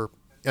know, for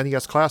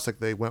NES Classic,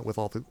 they went with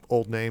all the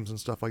old names and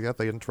stuff like that.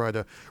 They didn't try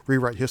to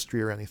rewrite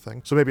history or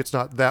anything. So maybe it's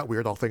not that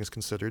weird, all things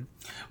considered.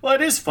 Well,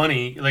 it is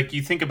funny. Like,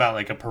 you think about,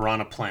 like, a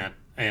piranha plant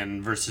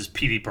and versus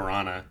Petey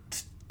Piranha.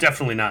 It's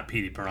definitely not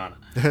Petey Piranha.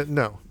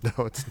 No,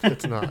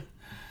 it's not.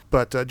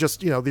 But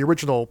just, you know, the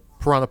original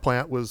piranha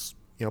plant was,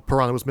 you know,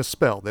 piranha was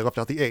misspelled. They left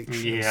out the H.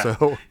 Yeah.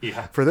 So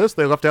Yeah. for this,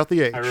 they left out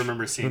the H. I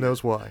remember seeing Who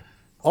knows why.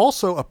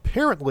 Also,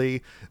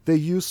 apparently, they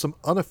used some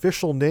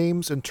unofficial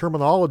names and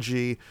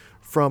terminology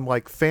from,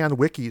 like, fan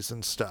wikis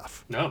and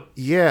stuff. No.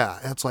 Yeah,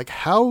 it's like,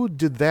 how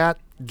did that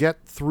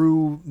get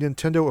through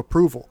Nintendo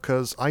approval?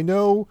 Because I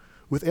know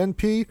with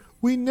NP,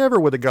 we never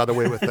would have got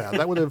away with that.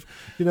 That would have,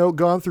 you know,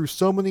 gone through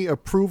so many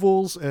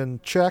approvals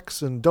and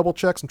checks and double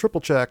checks and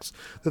triple checks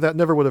that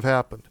never would have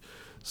happened.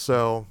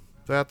 So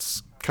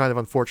that's kind of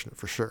unfortunate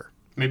for sure.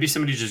 Maybe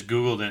somebody just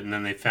Googled it and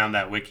then they found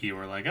that wiki and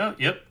were like, oh,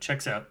 yep,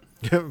 checks out.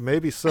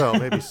 Maybe so.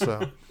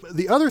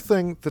 The other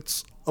thing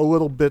that's a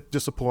little bit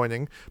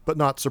disappointing, but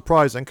not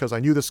surprising, because I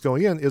knew this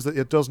going in, is that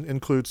it doesn't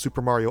include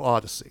Super Mario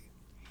Odyssey.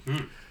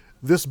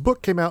 This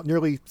book came out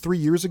nearly 3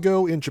 years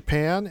ago in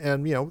Japan,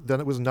 and, you know,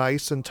 then it was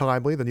nice and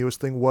timely. The newest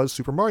thing was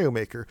Super Mario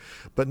Maker.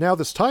 But now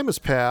this time has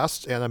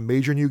passed, and a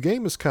major new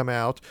game has come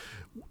out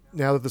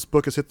now that this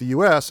book has hit the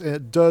U.S., and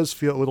it does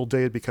feel a little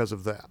dated because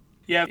of that.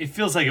 Yeah, it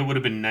feels like it would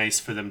have been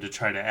nice for them to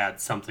try to add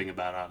something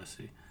about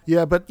Odyssey.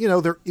 Yeah, but, you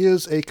know, there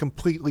is a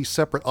completely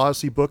separate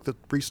Odyssey book that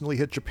recently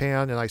hit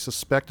Japan, and I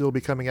suspect it'll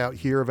be coming out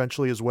here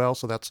eventually as well,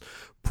 so that's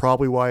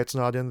probably why it's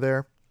not in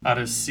there.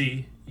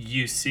 Odyssey,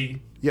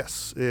 UC.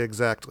 Yes,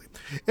 exactly.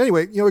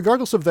 Anyway, you know,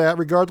 regardless of that,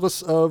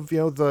 regardless of, you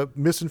know, the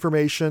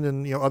misinformation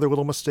and, you know, other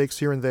little mistakes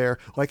here and there,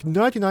 like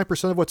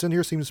 99% of what's in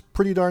here seems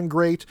pretty darn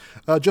great.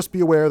 Just be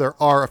aware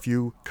there are a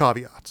few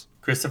caveats.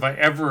 Chris, if I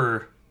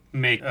ever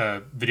make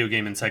a video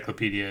game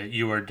encyclopedia,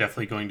 you are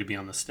definitely going to be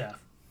on the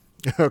staff.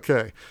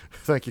 Okay.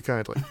 Thank you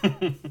kindly.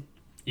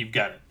 You've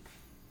got it.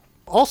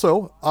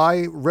 Also,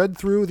 I read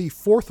through the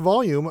 4th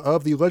volume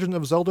of the Legend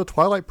of Zelda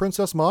Twilight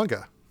Princess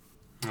manga.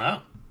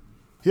 Oh.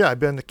 Yeah, I've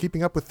been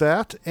keeping up with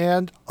that,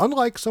 and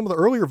unlike some of the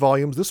earlier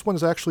volumes, this one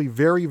is actually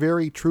very,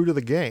 very true to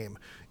the game.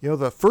 You know,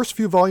 the first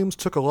few volumes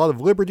took a lot of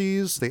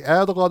liberties, they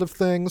add a lot of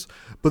things,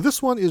 but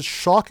this one is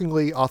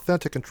shockingly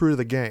authentic and true to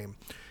the game.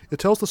 It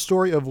tells the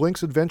story of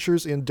Link's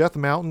adventures in Death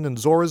Mountain and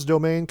Zora's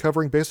Domain,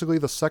 covering basically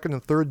the 2nd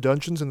and 3rd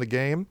dungeons in the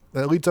game,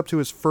 and it leads up to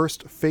his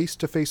first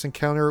face-to-face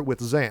encounter with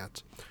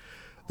Zant.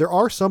 There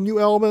are some new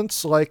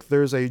elements, like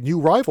there's a new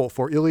rival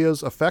for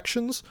Ilya's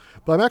affections,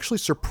 but I'm actually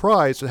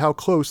surprised at how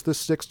close this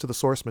sticks to the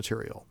source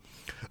material.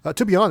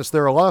 To be honest,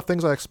 there are a lot of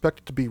things I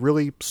expected to be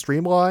really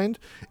streamlined,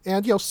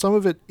 and, you know, some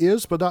of it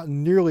is, but not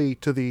nearly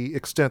to the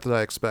extent that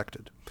I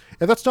expected.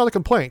 And that's not a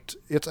complaint.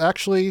 It's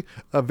actually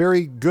a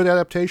very good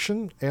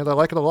adaptation, and I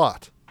like it a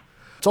lot.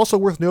 It's also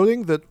worth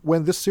noting that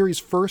when this series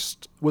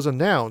first was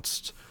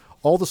announced,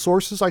 all the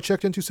sources I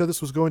checked into said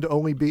this was going to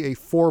only be a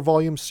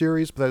 4-volume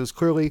series, but that is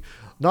clearly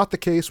not the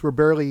case. We're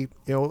barely,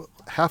 you know,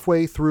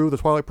 halfway through the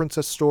Twilight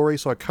Princess story,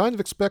 so I kind of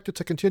expect it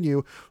to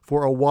continue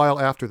for a while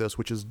after this,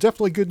 which is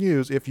definitely good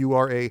news if you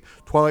are a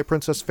Twilight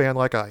Princess fan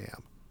like I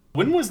am.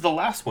 When was the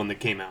last one that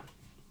came out?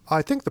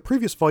 I think the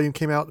previous volume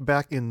came out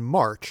back in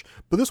March,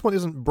 but this one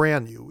isn't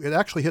brand new. It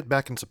actually hit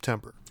back in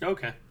September.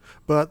 Okay.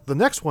 But the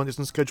next one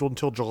isn't scheduled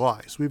until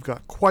July, so we've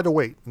got quite a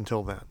wait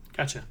until then.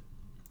 Gotcha.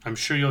 I'm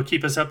sure you'll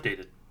keep us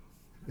updated.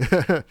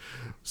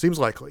 Seems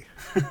likely.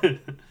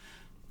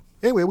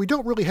 Anyway, we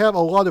don't really have a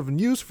lot of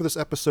news for this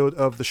episode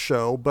of the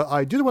show, but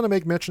I did want to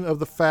make mention of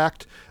the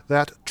fact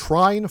that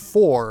Trine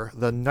 4,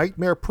 The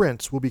Nightmare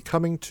Prince, will be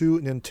coming to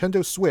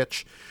Nintendo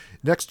Switch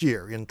next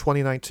year in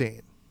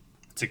 2019.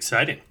 It's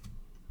exciting.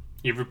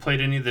 You ever played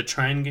any of the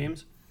Trine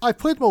games? I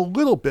played them a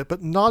little bit,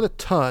 but not a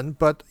ton.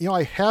 But,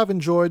 I have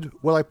enjoyed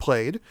what I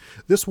played.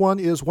 This one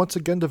is once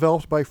again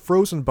developed by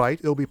Frozen Byte.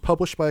 It'll be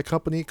published by a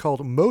company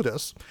called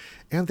Modus,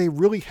 and they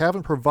really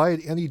haven't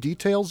provided any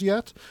details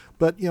yet.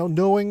 But,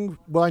 knowing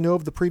what I know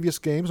of the previous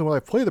games and what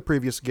I've played the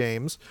previous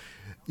games,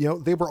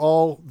 they were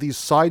all these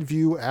side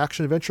view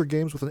action adventure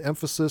games with an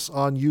emphasis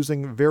on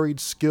using varied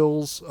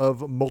skills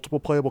of multiple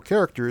playable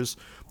characters,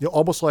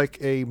 almost like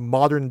a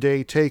modern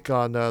day take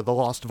on the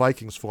Lost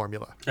Vikings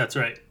formula. That's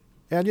right.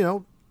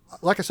 And,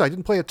 like I said, I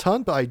didn't play a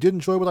ton, but I did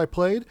enjoy what I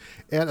played,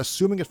 and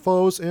assuming it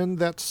follows in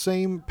that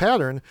same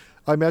pattern,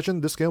 I imagine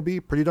this game will be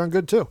pretty darn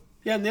good too.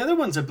 Yeah, and the other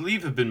ones I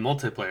believe have been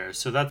multiplayer,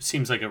 so that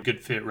seems like a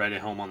good fit right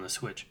at home on the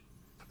Switch.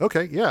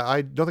 Okay, yeah,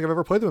 I don't think I've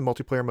ever played them in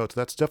multiplayer mode, so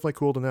that's definitely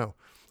cool to know.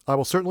 I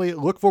will certainly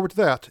look forward to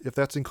that if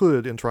that's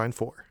included in Trine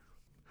 4.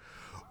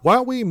 Why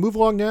don't we move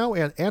along now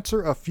and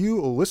answer a few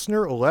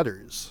listener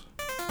letters.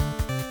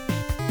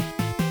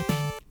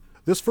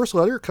 This first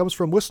letter comes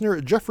from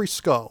listener Jeffrey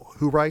Skull,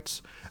 who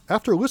writes,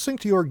 "After listening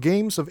to your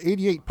Games of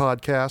 88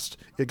 podcast,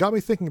 it got me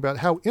thinking about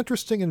how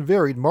interesting and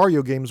varied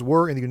Mario games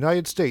were in the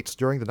United States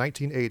during the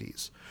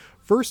 1980s.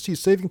 First, he's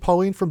saving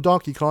Pauline from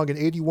Donkey Kong in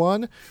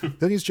 81,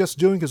 then he's just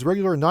doing his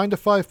regular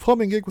 9-to-5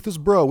 plumbing gig with his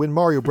bro in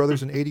Mario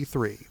Brothers in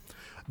 83.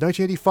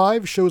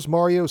 1985 shows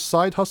Mario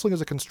side hustling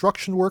as a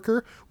construction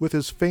worker with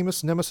his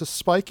famous nemesis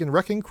Spike in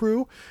Wrecking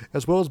Crew,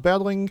 as well as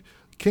battling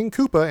King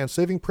Koopa and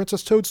saving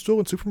Princess Toadstool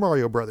in Super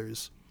Mario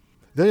Brothers.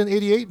 Then in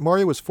 88,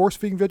 Mario was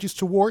force-feeding veggies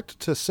to Wart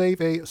to save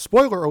a,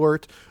 spoiler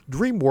alert,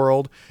 dream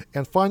world,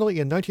 and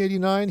finally in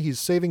 1989, he's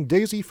saving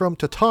Daisy from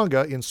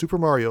Tatanga in Super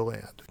Mario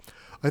Land.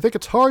 I think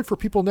it's hard for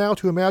people now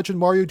to imagine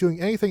Mario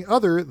doing anything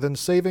other than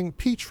saving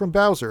Peach from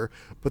Bowser,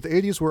 but the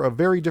 80s were a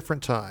very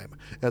different time,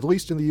 at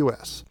least in the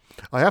US.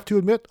 I have to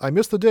admit, I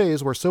miss the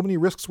days where so many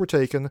risks were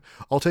taken.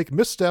 I'll take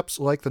missteps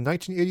like the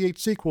 1988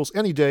 sequels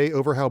any day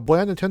over how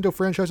bland Nintendo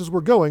franchises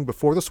were going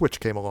before the Switch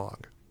came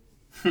along."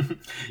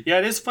 Yeah,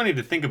 it is funny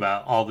to think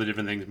about all the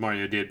different things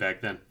Mario did back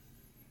then.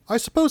 I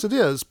suppose it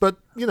is, but,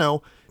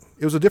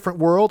 it was a different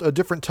world, a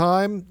different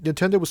time.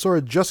 Nintendo was sort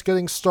of just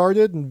getting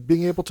started and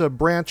being able to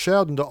branch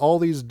out into all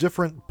these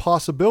different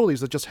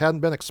possibilities that just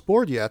hadn't been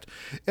explored yet.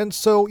 And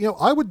so,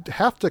 I would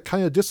have to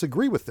kind of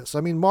disagree with this.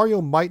 I mean,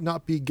 Mario might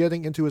not be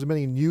getting into as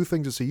many new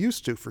things as he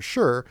used to, for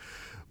sure.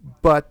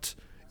 But,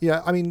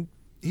 yeah, I mean,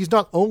 he's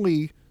not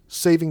only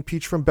saving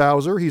Peach from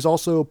Bowser, he's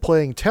also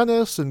playing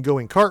tennis and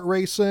going kart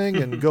racing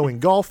and going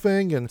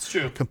golfing and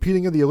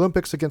competing in the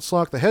Olympics against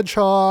Sonic the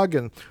Hedgehog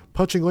and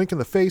punching Link in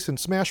the face in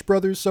Smash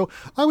Brothers. So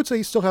I would say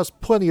he still has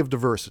plenty of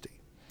diversity.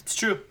 It's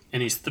true.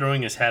 And he's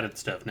throwing his hat at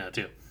stuff now,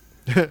 too.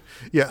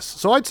 Yes.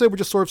 So I'd say we're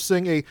just sort of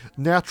seeing a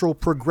natural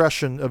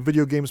progression of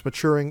video games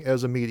maturing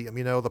as a medium.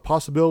 The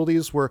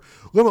possibilities were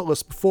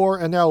limitless before,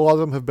 and now a lot of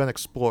them have been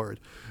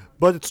explored.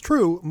 But it's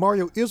true,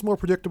 Mario is more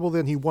predictable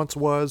than he once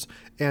was,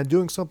 and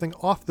doing something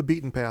off the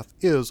beaten path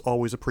is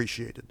always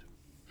appreciated.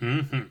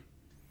 Mm-hmm.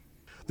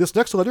 This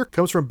next letter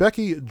comes from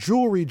Becky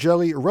Jewelry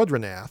Jelly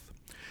Rudranath,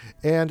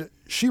 and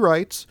she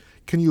writes,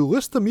 "Can you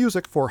list the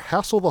music for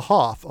Hassel the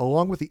Hoff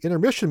along with the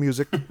intermission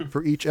music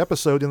for each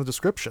episode in the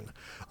description?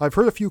 I've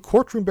heard a few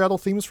courtroom battle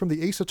themes from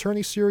the Ace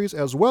Attorney series,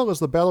 as well as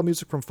the battle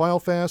music from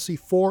Final Fantasy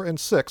 4 and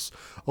 6,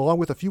 along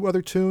with a few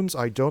other tunes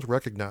I don't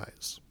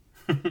recognize."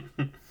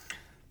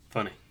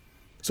 Funny.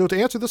 So to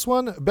answer this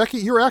one, Becky,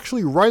 you're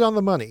actually right on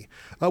the money.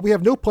 We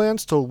have no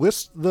plans to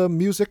list the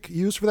music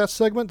used for that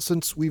segment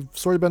since we've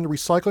sort of been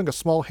recycling a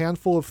small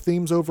handful of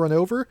themes over and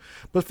over.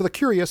 But for the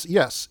curious,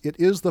 yes, it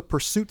is the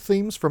pursuit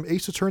themes from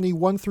Ace Attorney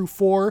 1 through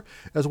 4,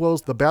 as well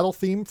as the battle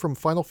theme from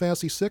Final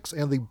Fantasy 6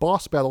 and the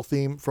boss battle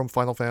theme from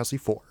Final Fantasy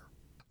 4.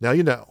 Now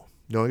you know.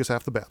 Knowing is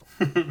half the battle.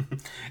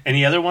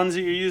 Any other ones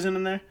that you're using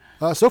in there?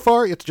 So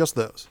far, it's just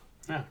those.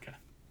 Oh, okay.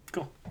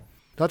 Cool.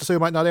 Not to say we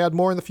might not add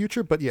more in the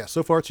future, but yeah,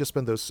 so far it's just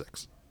been those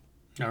 6.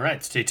 All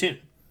right, stay tuned.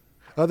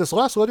 This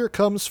last letter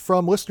comes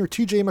from listener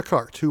TJ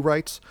McCart, who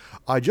writes,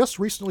 "I just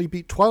recently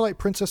beat Twilight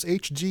Princess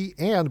HD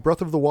and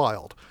Breath of the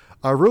Wild.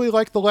 I really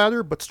liked the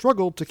latter, but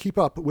struggled to keep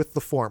up with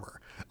the former.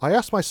 I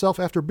asked myself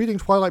after beating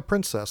Twilight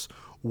Princess,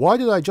 why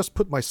did I just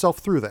put myself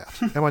through that?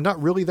 Am I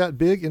not really that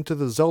big into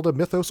the Zelda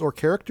mythos or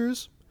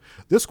characters?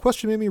 This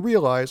question made me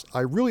realize I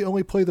really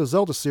only play the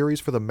Zelda series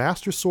for the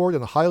Master Sword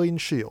and Hylian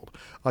Shield.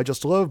 I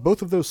just love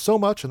both of those so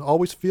much and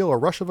always feel a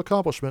rush of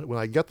accomplishment when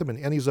I get them in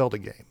any Zelda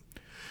game.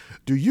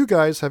 Do you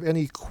guys have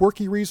any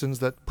quirky reasons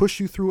that push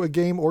you through a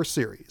game or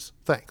series?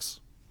 Thanks."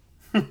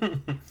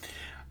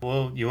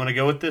 Well, you want to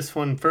go with this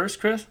one first,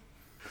 Chris?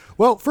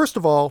 Well, first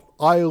of all,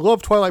 I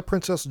love Twilight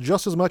Princess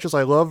just as much as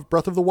I love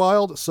Breath of the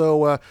Wild,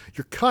 so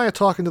you're kind of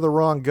talking to the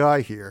wrong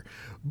guy here.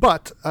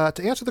 But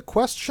to answer the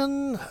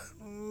question,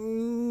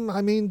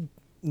 I mean,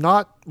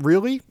 not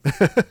really.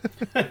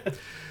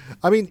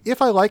 I mean,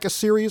 if I like a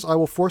series, I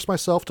will force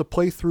myself to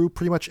play through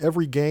pretty much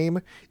every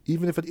game,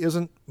 even if it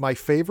isn't my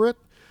favorite.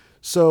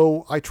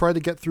 So I try to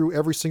get through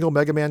every single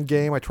Mega Man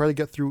game. I try to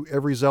get through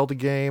every Zelda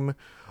game.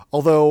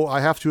 Although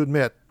I have to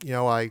admit,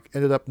 I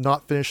ended up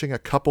not finishing a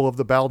couple of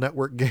the Battle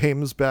Network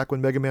games back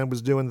when Mega Man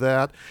was doing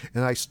that,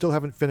 and I still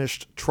haven't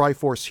finished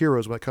Triforce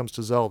Heroes when it comes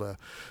to Zelda.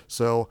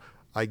 So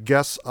I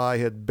guess I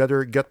had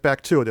better get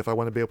back to it if I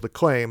want to be able to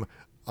claim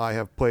I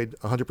have played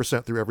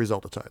 100% through every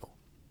Zelda title.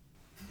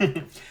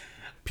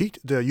 Pete,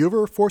 do you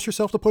ever force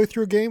yourself to play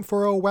through a game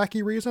for a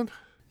wacky reason?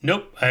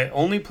 Nope, I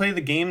only play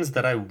the games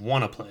that I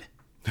want to play.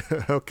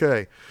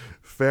 Okay,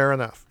 fair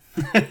enough.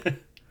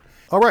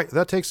 All right,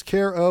 that takes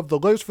care of the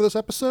letters for this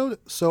episode,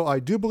 so I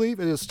do believe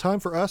it is time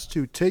for us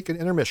to take an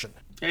intermission.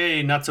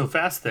 Hey, not so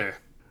fast there.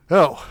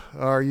 Oh,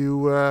 are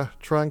you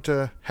trying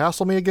to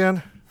hassle me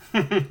again?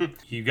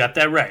 You got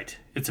that right.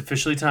 It's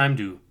officially time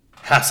to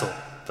hassle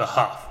the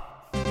Hoff.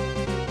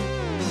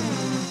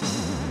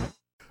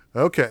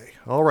 Okay,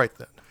 all right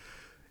then.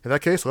 In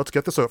that case, let's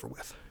get this over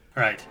with.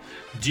 All right.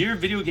 Dear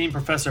Video Game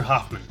Professor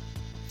Hoffman,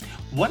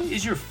 what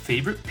is your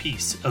favorite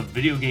piece of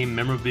video game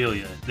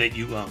memorabilia that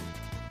you own?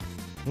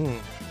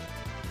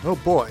 Oh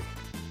boy.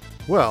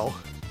 Well,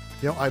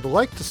 I'd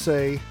like to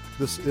say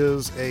this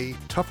is a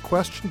tough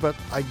question, but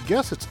I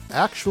guess it's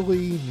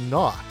actually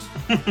not.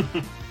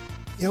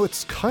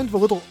 It's kind of a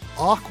little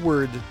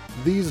awkward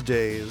these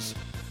days,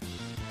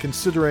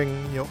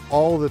 considering,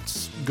 all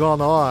that's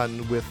gone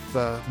on with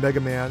Mega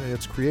Man and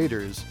its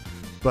creators.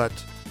 But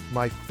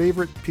my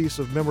favorite piece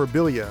of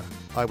memorabilia,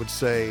 I would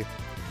say,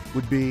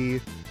 would be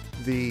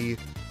the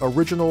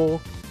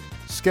original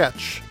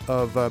sketch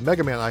of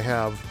Mega Man I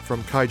have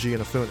from Kaiji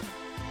Inafune.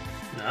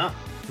 No.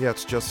 Yeah,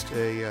 it's just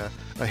a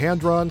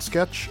hand-drawn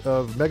sketch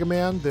of Mega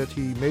Man that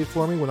he made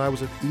for me when I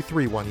was at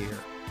E3 one year.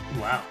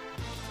 Wow.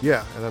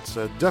 Yeah, and that's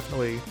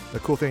definitely a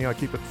cool thing. I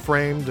keep it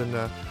framed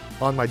and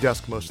on my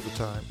desk most of the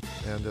time,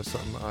 and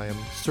something I am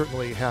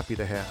certainly happy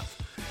to have.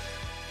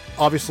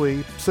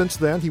 Obviously, since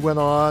then, he went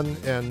on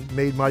and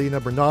made Mighty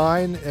Number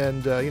 9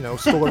 and,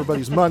 stole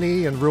everybody's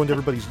money and ruined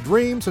everybody's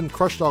dreams and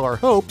crushed all our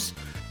hopes.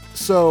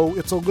 So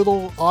it's a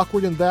little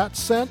awkward in that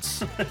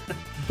sense.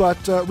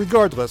 But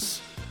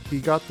regardless, he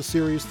got the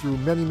series through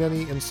many,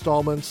 many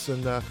installments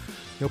and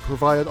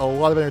provided a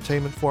lot of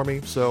entertainment for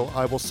me. So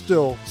I will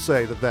still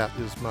say that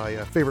is my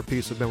favorite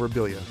piece of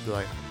memorabilia that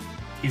I have.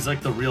 He's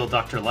like the real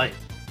Dr. Light.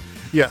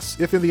 Yes,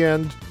 if in the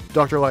end,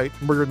 Dr. Light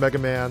murdered Mega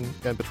Man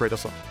and betrayed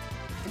us all.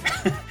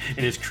 And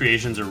his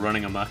creations are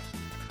running amok.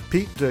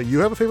 Pete, do you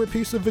have a favorite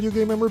piece of video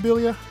game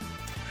memorabilia?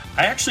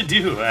 I actually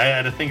do. I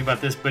had to think about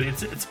this, but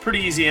it's a pretty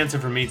easy answer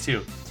for me,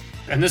 too.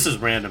 And this is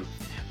random.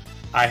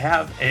 I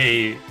have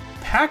a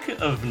pack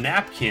of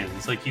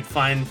napkins like you'd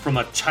find from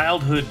a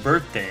childhood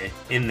birthday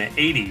in the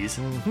 80s.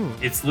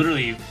 Mm-hmm. It's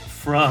literally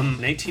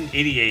from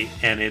 1988,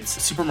 and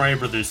it's Super Mario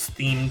Brothers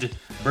themed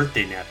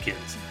birthday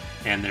napkins.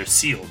 And they're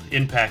sealed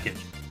in package.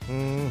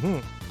 Mm-hmm.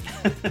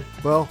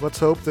 Well, let's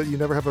hope that you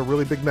never have a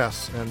really big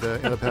mess and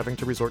end up having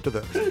to resort to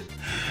those.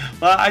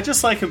 Well, I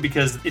just like them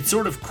because it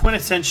sort of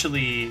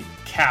quintessentially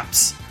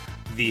caps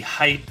the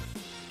height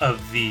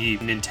of the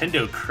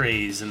Nintendo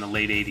craze in the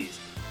late 80s.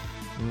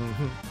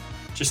 Mm-hmm.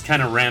 Just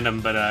kind of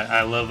random, but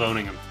I love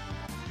owning them.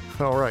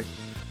 All right.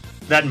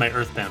 That and my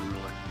Earthbound ruler.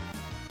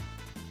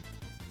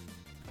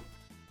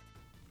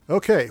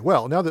 Okay,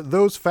 well, now that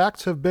those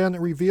facts have been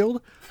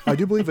revealed, I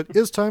do believe it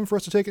is time for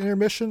us to take an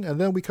intermission,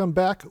 and then we come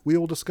back, we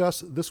will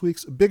discuss this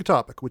week's big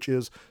topic, which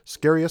is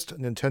scariest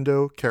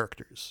Nintendo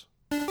characters.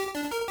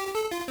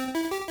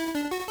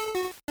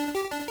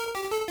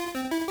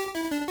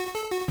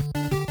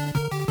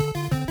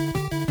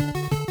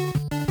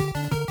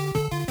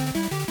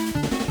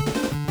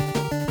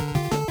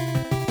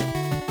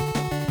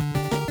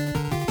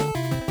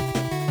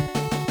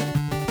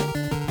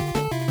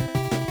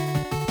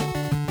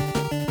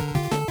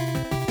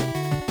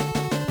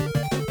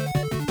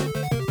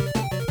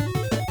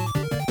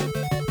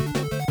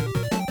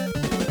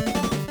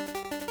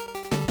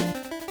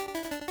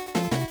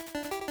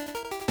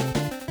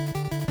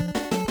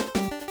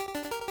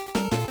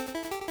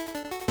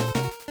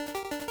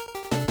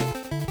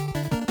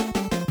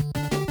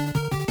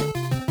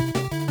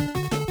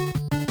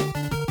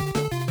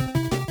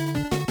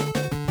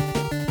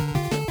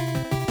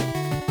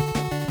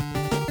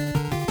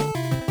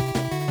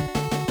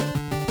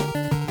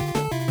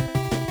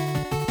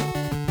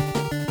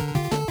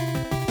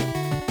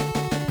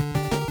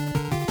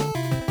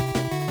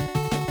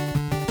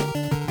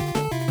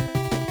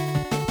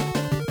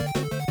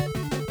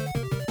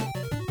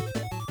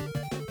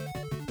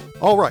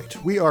 All right,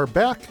 we are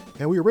back,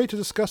 and we are ready to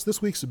discuss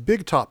this week's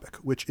big topic,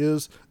 which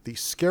is the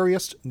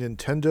scariest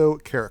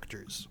Nintendo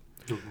characters.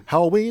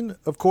 Halloween,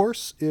 of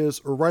course,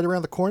 is right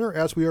around the corner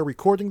as we are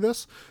recording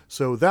this,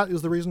 so that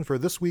is the reason for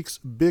this week's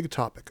big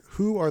topic.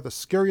 Who are the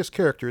scariest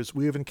characters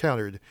we have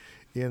encountered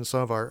in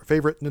some of our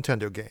favorite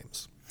Nintendo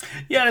games?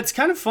 Yeah, it's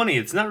kind of funny.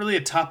 It's not really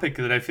a topic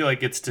that I feel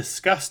like gets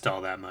discussed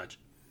all that much.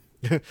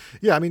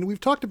 Yeah, I mean, we've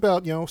talked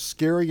about,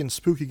 scary and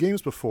spooky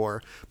games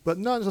before, but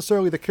not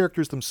necessarily the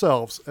characters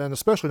themselves, and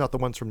especially not the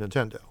ones from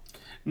Nintendo.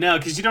 No,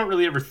 because you don't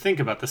really ever think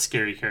about the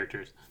scary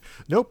characters.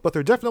 Nope, but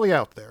they're definitely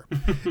out there.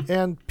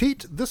 And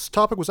Pete, this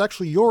topic was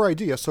actually your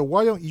idea, so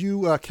why don't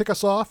you kick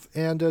us off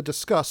and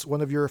discuss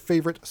one of your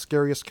favorite,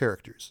 scariest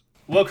characters?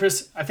 Well,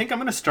 Chris, I think I'm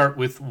going to start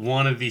with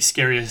one of the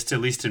scariest, at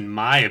least in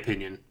my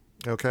opinion.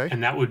 Okay.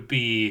 And that would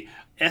be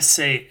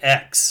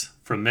SA-X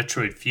from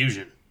Metroid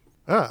Fusion.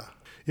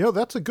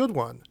 That's a good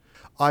one.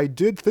 I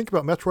did think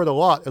about Metroid a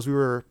lot as we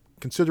were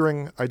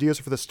considering ideas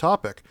for this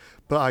topic,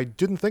 but I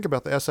didn't think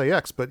about the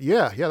SA-X. But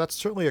yeah, that's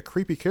certainly a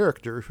creepy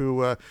character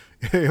who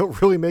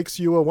really makes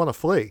you want to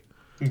flee.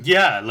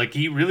 Yeah, like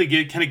he really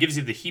kind of gives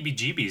you the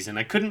heebie-jeebies, and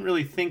I couldn't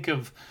really think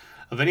of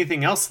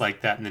anything else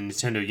like that in the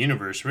Nintendo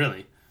universe,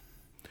 really.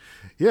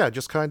 Yeah, it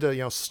just kind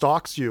of,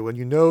 stalks you, and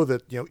you know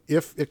that,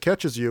 if it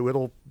catches you,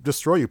 it'll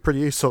destroy you pretty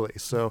easily.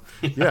 So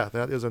yeah,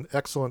 that is an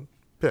excellent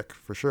pick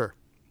for sure.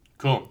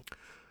 Cool.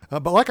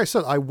 But like I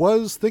said, I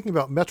was thinking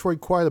about Metroid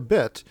quite a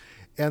bit,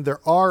 and there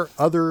are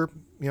other,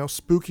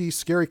 spooky,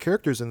 scary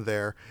characters in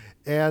there.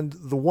 And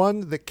the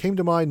one that came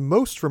to mind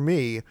most for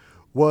me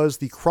was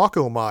the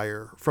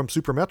Crocomire from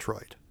Super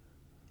Metroid.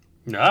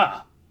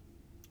 Ah.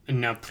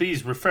 And now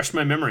please refresh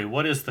my memory.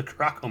 What is the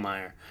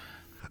Crocomire?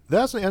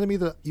 That's an enemy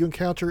that you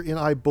encounter in,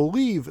 I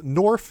believe,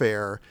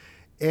 Norfair.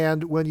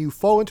 And when you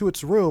fall into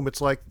its room, it's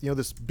like,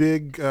 this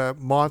big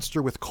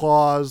monster with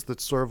claws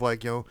that's sort of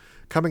like,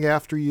 coming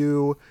after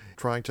you,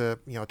 trying to,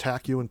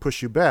 attack you and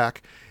push you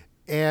back.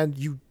 And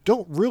you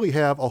don't really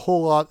have a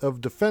whole lot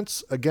of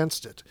defense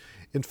against it.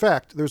 In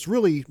fact, there's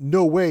really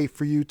no way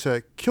for you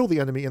to kill the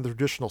enemy in the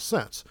traditional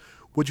sense.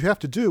 What you have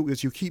to do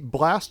is you keep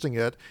blasting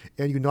it,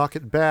 and you knock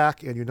it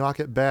back, and you knock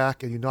it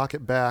back, and you knock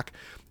it back,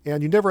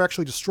 and you never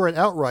actually destroy it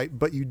outright,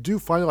 but you do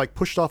finally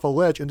push it off a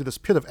ledge into this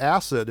pit of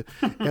acid,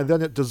 and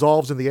then it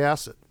dissolves in the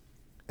acid.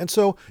 And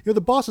so,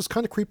 the boss is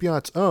kind of creepy on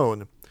its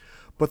own,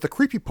 but the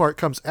creepy part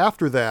comes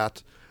after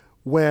that,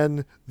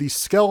 when the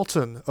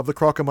skeleton of the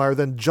Crocomire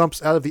then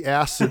jumps out of the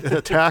acid and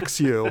attacks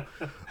you.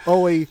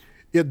 Only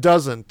it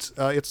doesn't.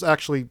 It's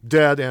actually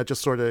dead, and it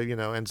just sort of,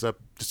 ends up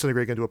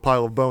disintegrating into a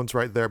pile of bones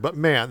right there. But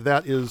man,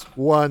 that is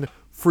one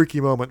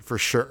freaky moment for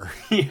sure.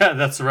 Yeah,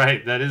 that's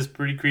right. That is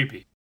pretty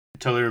creepy. I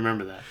totally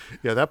remember that.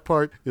 Yeah, that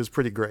part is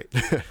pretty great.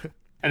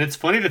 And it's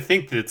funny to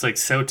think that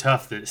it's so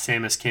tough that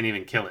Samus can't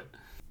even kill it.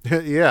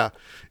 Yeah,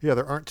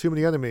 there aren't too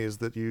many enemies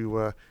that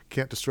you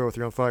can't destroy with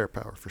your own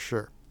firepower, for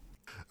sure.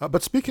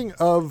 But speaking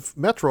of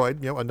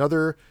Metroid,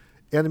 another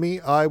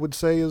enemy I would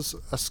say is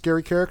a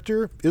scary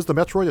character is the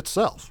Metroid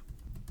itself.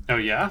 Oh,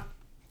 yeah?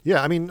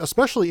 Yeah, I mean,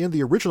 especially in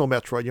the original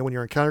Metroid, when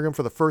you're encountering them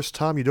for the first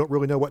time, you don't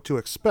really know what to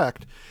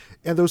expect.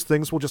 And those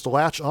things will just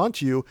latch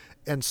onto you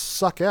and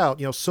suck out,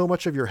 so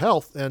much of your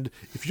health. And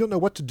if you don't know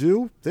what to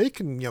do, they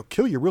can,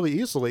 kill you really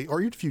easily.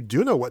 Or even if you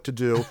do know what to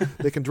do,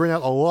 they can drain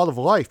out a lot of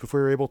life before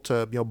you're able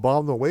to,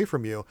 bomb them away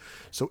from you.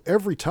 So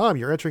every time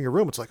you're entering a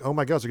room, it's like, oh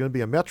my God, is there going to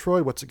be a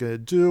Metroid? What's it going to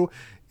do?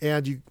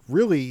 And you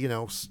really,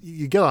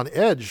 you get on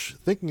edge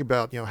thinking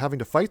about, having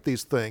to fight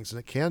these things. And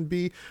it can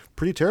be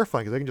pretty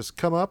terrifying because they can just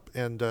come up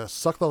and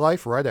suck the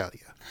life right out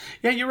of you.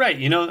 Yeah, you're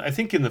right. I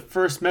think in the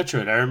first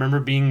Metroid, I remember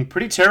being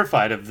pretty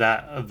terrified of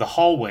the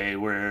hallway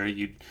where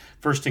you'd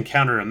first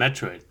encounter a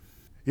Metroid.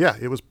 Yeah,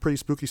 it was pretty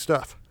spooky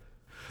stuff.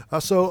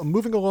 So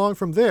moving along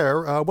from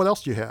there, what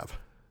else do you have?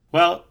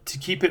 Well, to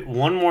keep it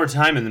one more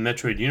time in the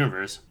Metroid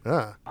universe,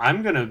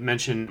 I'm going to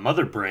mention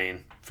Mother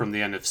Brain from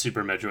the end of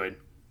Super Metroid.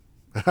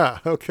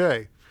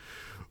 Okay.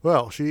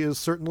 Well, she is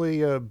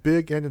certainly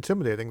big and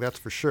intimidating, that's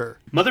for sure.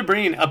 Mother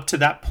Brain, up to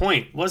that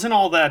point, wasn't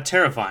all that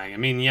terrifying. I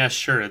mean, yeah,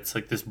 sure, it's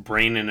like this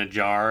brain in a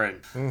jar,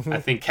 and I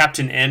think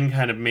Captain N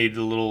kind of made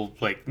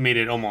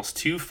it almost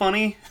too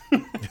funny.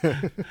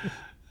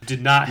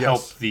 Did not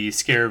help the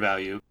scare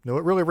value. No,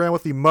 it really ran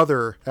with the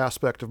mother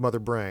aspect of Mother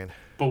Brain.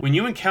 But when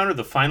you encounter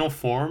the final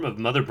form of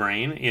Mother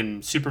Brain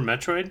in Super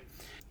Metroid,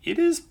 it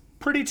is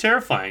pretty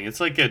terrifying. It's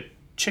like a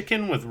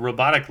chicken with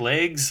robotic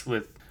legs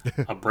with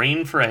a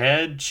brain for a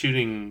head,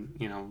 shooting,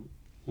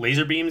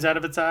 laser beams out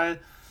of its eye.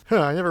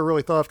 I never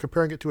really thought of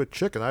comparing it to a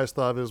chicken. I just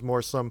thought of it as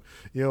more some,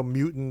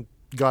 mutant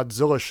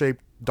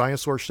Godzilla-shaped,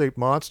 dinosaur-shaped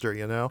monster,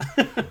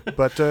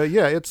 But,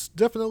 it's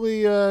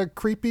definitely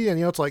creepy,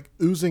 and, it's like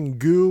oozing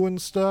goo and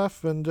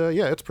stuff, and,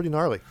 it's pretty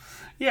gnarly.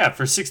 Yeah,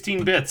 for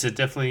 16 bits, it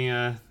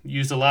definitely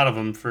used a lot of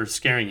them for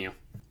scaring you.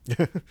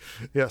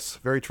 Yes,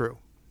 very true.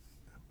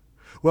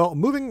 Well,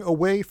 moving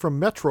away from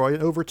Metroid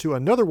and over to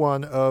another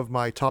one of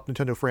my top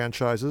Nintendo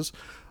franchises,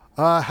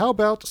 how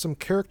about some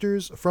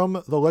characters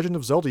from the Legend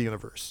of Zelda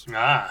universe?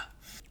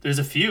 There's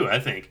a few, I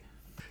think.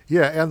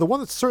 Yeah, and the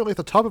one that's certainly at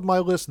the top of my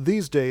list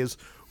these days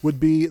would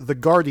be the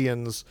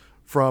Guardians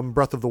from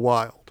Breath of the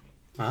Wild.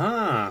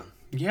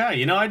 Yeah,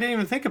 I didn't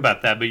even think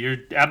about that, but you're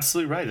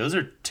absolutely right. Those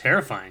are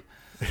terrifying.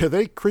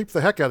 They creep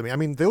the heck out of me. I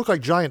mean, they look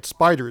like giant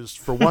spiders,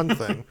 for one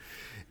thing.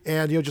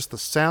 And, just the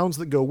sounds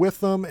that go with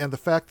them and the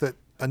fact that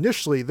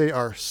initially they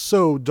are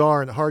so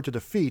darn hard to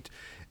defeat.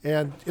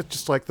 And it's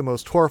just like the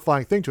most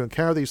horrifying thing to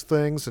encounter these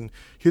things and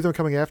hear them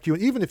coming after you.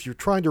 And even if you're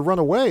trying to run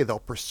away, they'll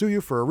pursue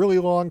you for a really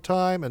long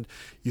time. And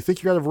you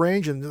think you're out of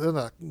range, and then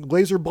a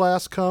laser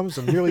blast comes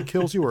and nearly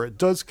kills you, or it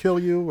does kill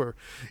you. Or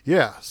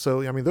yeah.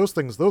 So, I mean, those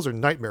are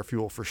nightmare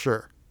fuel for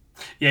sure.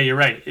 Yeah, you're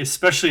right.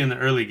 Especially in the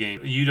early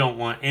game. You don't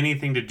want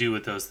anything to do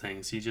with those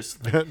things. You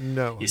just,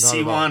 No, you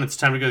see one, it's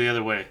time to go the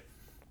other way.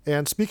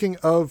 And speaking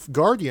of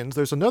Guardians,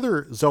 there's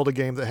another Zelda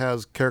game that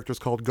has characters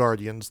called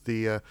Guardians,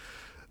 the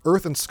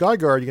Earth and Sky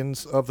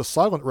Guardians of the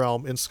Silent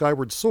Realm in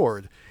Skyward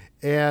Sword.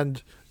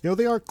 And,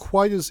 they aren't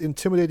quite as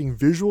intimidating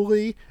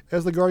visually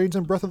as the Guardians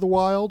in Breath of the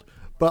Wild,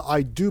 but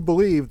I do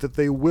believe that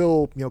they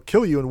will,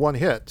 kill you in one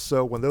hit.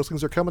 So when those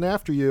things are coming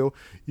after you,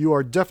 you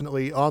are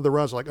definitely on the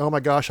run. It's like, oh my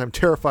gosh, I'm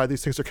terrified.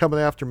 These things are coming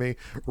after me.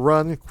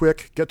 Run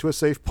quick, get to a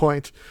safe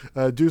point,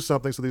 do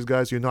something so these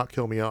guys do not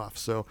kill me off.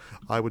 So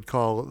I would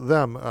call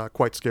them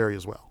quite scary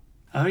as well.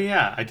 Oh,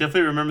 yeah. I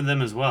definitely remember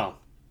them as well.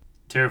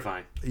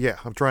 Terrifying. Yeah,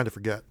 I'm trying to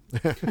forget.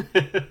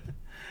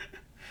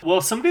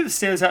 Well, somebody that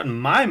stands out in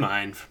my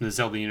mind from the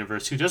Zelda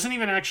universe who doesn't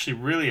even actually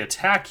really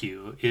attack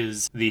you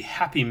is the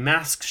Happy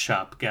Mask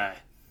Shop guy.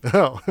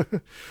 Oh,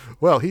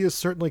 well, he is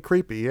certainly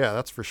creepy. Yeah,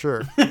 that's for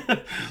sure.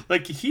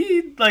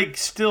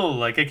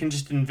 Still, I can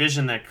just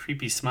envision that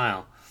creepy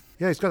smile.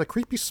 Yeah, he's got a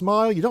creepy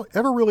smile. You don't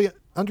ever really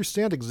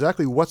understand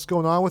exactly what's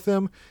going on with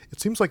him.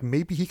 It seems like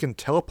maybe he can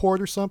teleport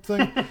or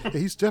something. Yeah,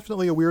 he's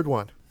definitely a weird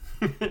one.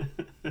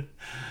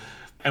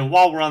 And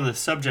while we're on the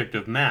subject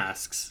of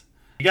masks,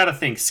 you got to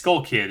think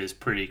Skull Kid is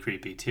pretty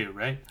creepy too,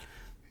 right?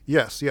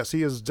 Yes,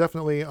 he is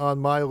definitely on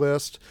my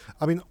list.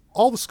 I mean,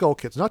 all the Skull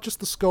Kids, not just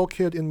the Skull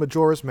Kid in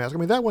Majora's Mask. I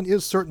mean, that one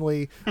is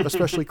certainly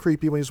especially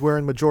creepy when he's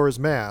wearing Majora's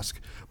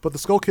Mask. But the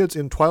Skull Kids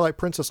in Twilight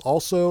Princess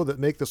also that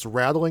make this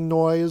rattling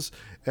noise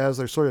as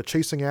they're sort of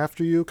chasing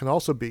after you can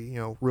also be,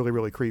 really,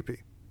 really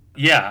creepy.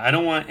 Yeah, I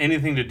don't want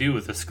anything to do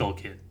with the Skull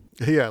Kid.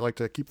 Yeah, I like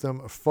to keep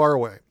them far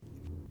away.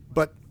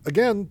 But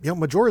again,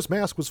 Majora's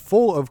Mask was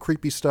full of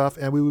creepy stuff,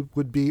 and we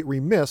would be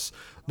remiss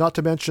not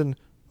to mention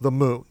the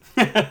moon.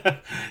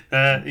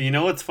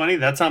 What's funny?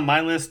 That's on my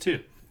list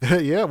too.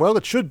 Yeah, well,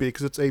 it should be,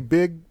 because it's a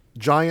big,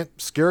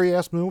 giant,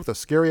 scary-ass moon with a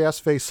scary-ass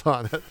face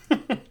on it.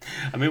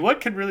 I mean, what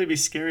could really be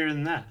scarier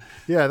than that?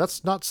 Yeah,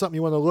 that's not something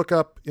you want to look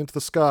up into the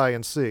sky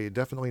and see.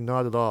 Definitely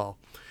not at all.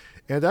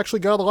 And it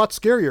actually got a lot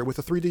scarier with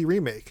the 3D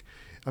remake.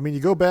 I mean, you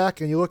go back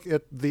and you look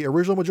at the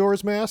original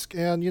Majora's Mask,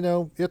 and,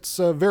 it's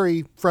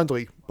very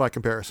friendly by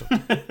comparison.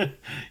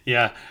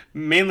 Yeah,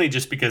 mainly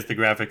just because the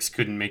graphics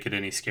couldn't make it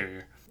any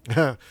scarier.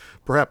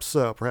 Perhaps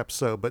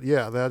so. But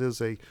yeah, that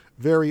is a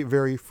very,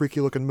 very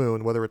freaky-looking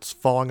moon, whether it's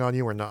falling on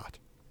you or not.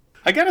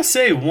 I gotta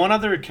say, one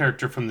other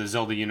character from the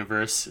Zelda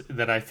universe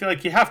that I feel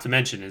like you have to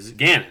mention is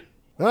Ganon.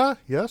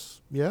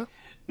 Yes, yeah.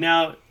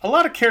 Now, a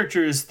lot of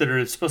characters that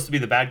are supposed to be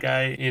the bad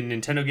guy in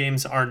Nintendo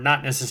games are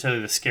not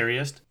necessarily the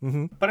scariest.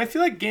 Mm-hmm. But I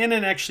feel like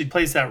Ganon actually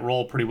plays that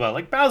role pretty well.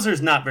 Like,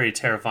 Bowser's not very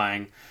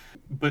terrifying.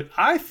 But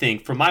I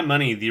think, for my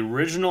money, the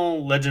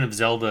original Legend of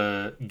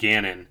Zelda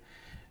Ganon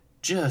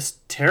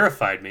just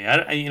terrified me.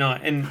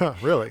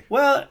 Really?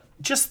 Well,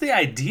 just the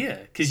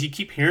idea, because you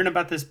keep hearing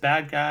about this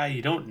bad guy,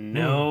 you don't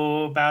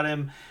know about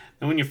him,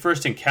 and when you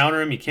first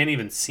encounter him, you can't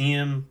even see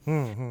him.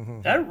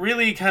 That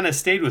really kind of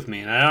stayed with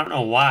me, and I don't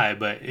know why,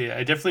 but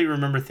I definitely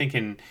remember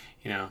thinking,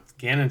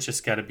 Ganon's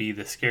just got to be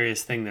the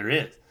scariest thing there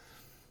is.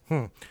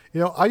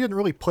 I didn't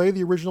really play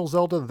the original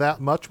Zelda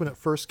that much when it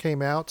first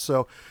came out,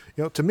 so,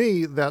 to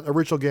me, that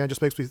original Ganon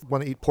just makes me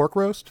want to eat pork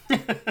roast.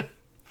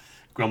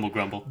 Grumble,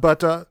 grumble.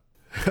 But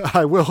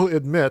I will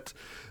admit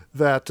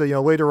that,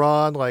 later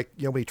on, when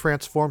he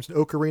transforms in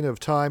Ocarina of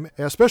Time,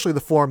 especially the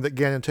form that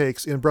Ganon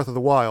takes in Breath of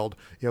the Wild,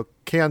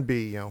 can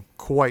be,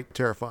 quite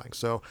terrifying.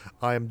 So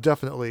I am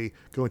definitely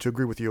going to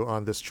agree with you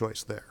on this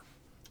choice there.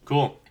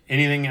 Cool.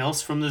 Anything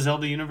else from the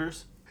Zelda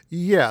universe?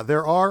 Yeah,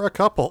 there are a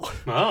couple.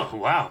 Oh,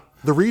 wow.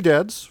 The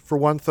Redeads, for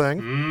one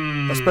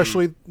thing,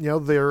 especially,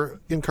 their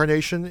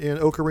incarnation in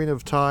Ocarina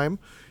of Time.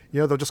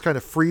 They'll just kind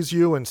of freeze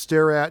you and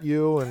stare at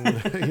you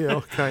and,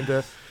 kind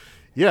of...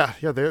 Yeah,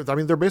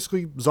 they're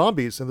basically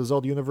zombies in the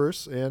Zelda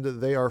universe, and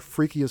they are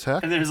freaky as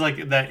heck. And there's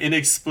that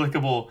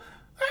inexplicable...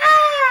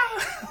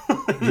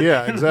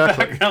 Yeah,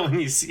 exactly. Background when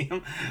you see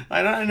him.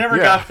 I never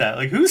got that.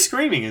 Who's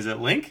screaming? Is it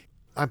Link?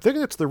 I'm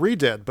thinking it's the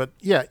Redead, but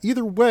yeah,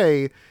 either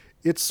way,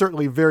 it's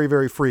certainly very,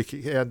 very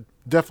freaky, and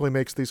definitely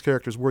makes these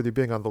characters worthy of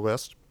being on the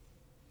list.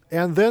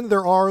 And then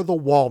there are the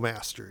Wall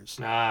Masters.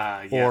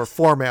 Yes. Or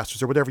Floor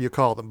Masters, or whatever you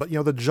call them. But,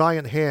 the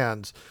giant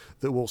hands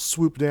that will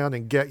swoop down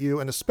and get you,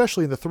 and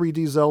especially in the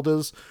 3D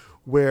Zeldas,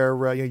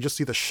 where you just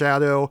see the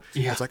shadow.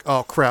 Yeah. It's like,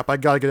 oh, crap, I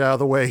got to get out of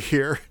the way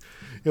here.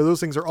 Those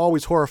things are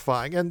always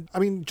horrifying. And, I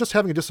mean, just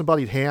having a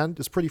disembodied hand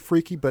is pretty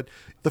freaky, but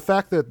the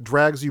fact that it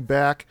drags you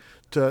back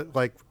to,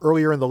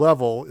 earlier in the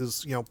level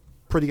is,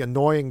 pretty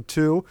annoying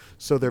too.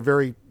 So they're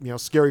very,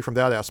 scary from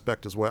that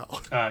aspect as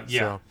well. Yeah.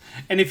 So,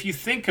 And if you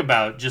think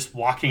about just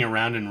walking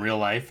around in real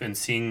life and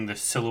seeing the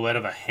silhouette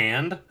of a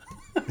hand,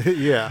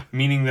 yeah.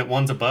 meaning that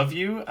one's above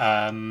you,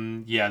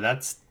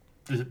 that's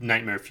the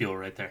nightmare fuel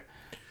right there.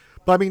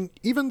 But I mean,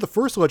 even the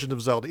first Legend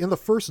of Zelda, in the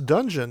first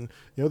dungeon,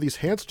 these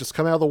hands just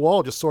come out of the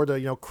wall, just sort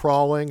of,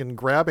 crawling and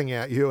grabbing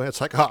at you. And it's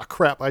like, oh,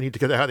 crap, I need to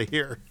get out of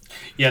here.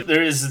 Yeah,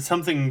 there is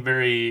something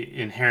very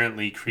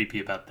inherently creepy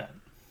about that.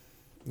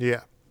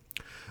 Yeah.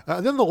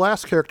 And then the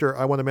last character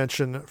I want to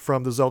mention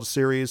from the Zelda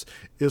series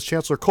is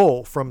Chancellor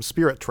Cole from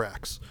Spirit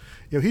Tracks.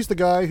 He's the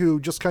guy who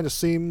just kind of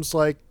seems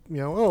like,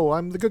 oh,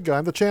 I'm the good guy.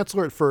 I'm the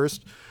Chancellor at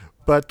first.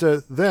 But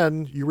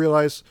then you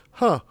realize,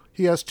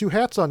 he has 2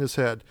 hats on his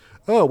head.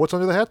 Oh, what's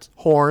under the hats?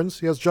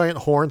 Horns. He has giant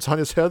horns on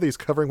his head that he's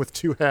covering with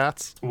 2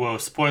 hats. Whoa,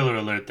 spoiler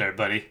alert there,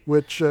 buddy.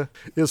 Which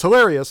is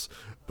hilarious,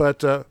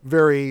 but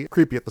very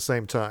creepy at the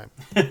same time.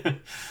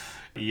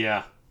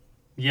 Yeah.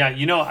 Yeah,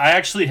 I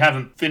actually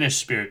haven't finished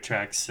Spirit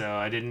Tracks, so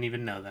I didn't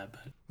even know that.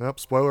 But Nope,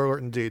 spoiler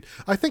alert indeed.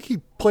 I think he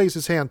plays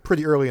his hand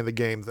pretty early in the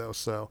game, though,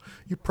 so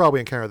you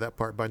probably encountered that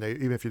part by now,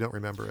 even if you don't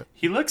remember it.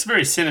 He looks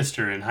very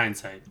sinister in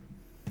hindsight.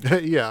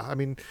 Yeah, I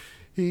mean,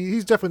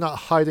 he's definitely not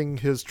hiding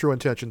his true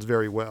intentions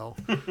very well.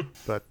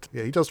 But,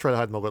 yeah, he does try to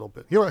hide them a little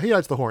bit. He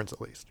hides the horns, at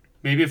least.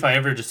 Maybe if I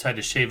ever decide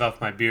to shave off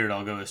my beard,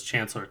 I'll go as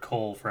Chancellor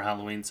Cole for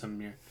Halloween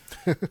some year.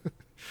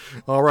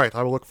 All right,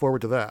 I will look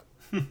forward to that.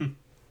 And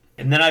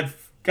then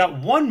I've got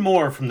one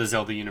more from the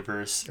Zelda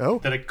universe Oh.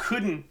 that I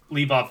couldn't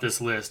leave off this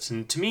list,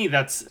 and to me,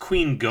 that's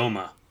Queen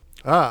Goma.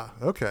 Ah,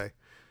 okay.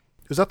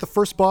 Is that the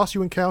first boss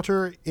you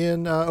encounter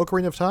in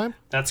Ocarina of Time?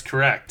 That's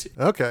correct.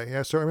 Okay, yeah,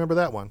 I still remember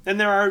that one. And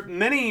there are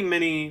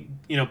many,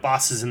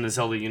 bosses in the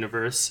Zelda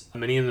universe,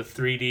 many in the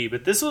 3D,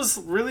 but this was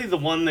really the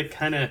one that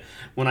kind of,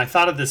 when I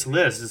thought of this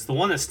list, is the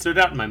one that stood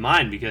out in my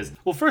mind because,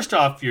 well, first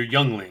off, you're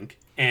young Link,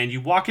 and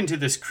you walk into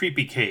this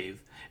creepy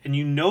cave, and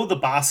you know the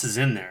boss is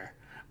in there,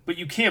 but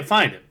you can't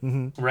find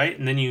him, right?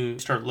 And then you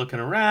start looking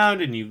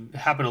around, and you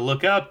happen to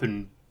look up,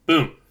 and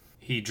boom,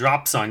 he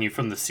drops on you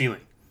from the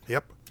ceiling.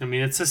 Yep. I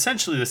mean, it's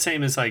essentially the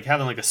same as like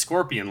having like a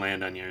scorpion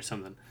land on you or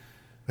something.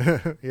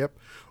 Yep.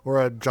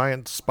 Or a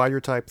giant spider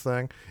type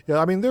thing. Yeah,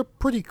 I mean, they're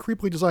pretty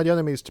creepily designed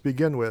enemies to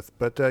begin with.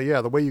 But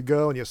yeah, the way you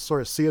go and you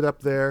sort of see it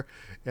up there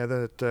and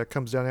then it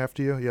comes down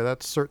after you, yeah,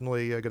 that's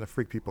certainly going to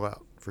freak people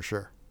out for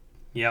sure.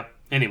 Yep.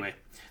 Anyway,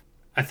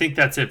 I think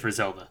that's it for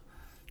Zelda.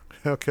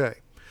 Okay.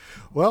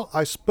 Well,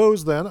 I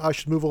suppose then I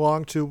should move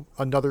along to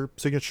another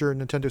signature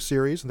Nintendo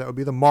series, and that would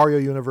be the Mario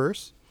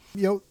universe.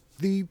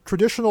 The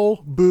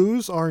traditional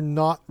boos are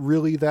not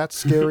really that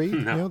scary.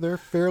 No. They're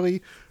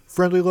fairly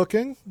friendly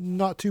looking,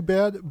 not too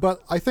bad.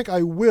 But I think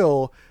I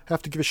will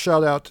have to give a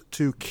shout out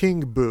to King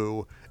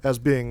Boo as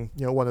being,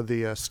 one of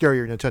the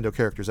scarier Nintendo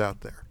characters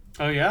out there.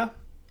 Oh, yeah?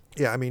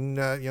 Yeah, I mean,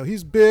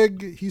 he's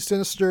big, he's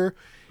sinister.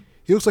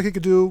 He looks like he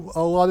could do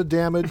a lot of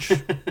damage.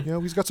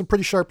 He's got some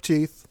pretty sharp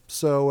teeth.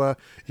 So,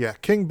 yeah,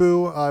 King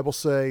Boo, I will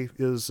say,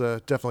 is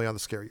definitely on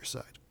the scarier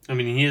side. I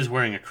mean, he is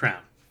wearing a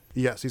crown.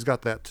 Yes, he's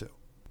got that too.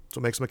 So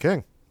it makes him a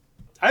king.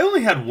 I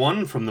only had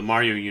one from the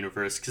Mario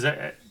universe because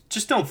I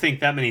just don't think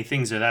that many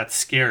things are that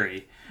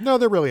scary. No,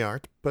 there really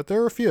aren't, but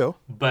there are a few.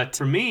 But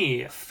for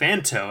me,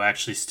 Phanto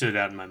actually stood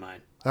out in my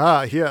mind.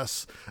 Ah,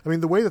 yes. I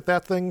mean, the way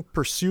that thing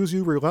pursues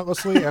you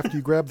relentlessly after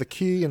you grab the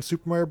key in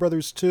Super Mario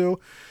Brothers 2.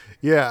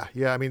 Yeah.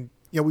 I mean,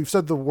 we've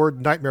said the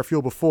word nightmare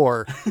fuel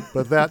before,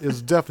 but that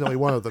is definitely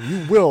one of them.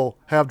 You will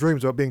have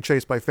dreams about being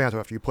chased by Phantom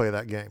after you play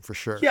that game, for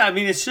sure. Yeah, I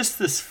mean, it's just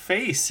this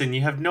face, and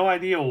you have no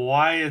idea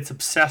why it's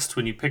obsessed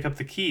when you pick up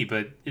the key,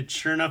 but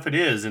sure enough it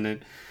is,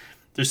 and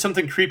there's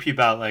something creepy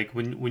about, like,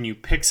 when you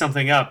pick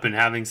something up and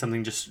having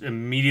something just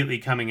immediately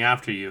coming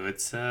after you.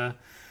 It's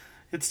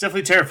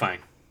definitely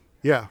terrifying.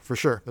 Yeah, for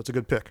sure. That's a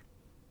good pick.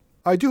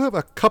 I do have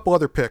a couple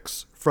other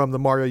picks from the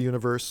Mario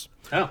universe.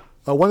 Oh.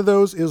 One of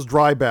those is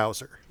Dry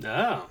Bowser.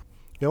 Oh.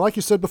 Like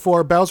you said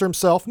before, Bowser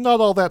himself, not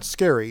all that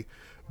scary.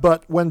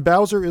 But when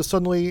Bowser is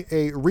suddenly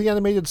a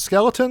reanimated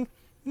skeleton,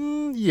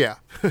 yeah.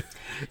 At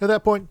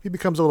that point, he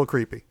becomes a little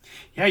creepy.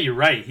 Yeah, you're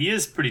right. He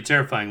is pretty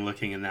terrifying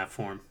looking in that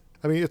form.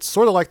 I mean, it's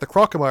sort of like the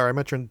Crocomire I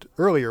mentioned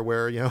earlier,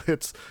 where,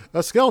 it's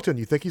a skeleton.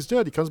 You think he's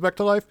dead. He comes back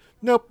to life.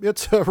 Nope,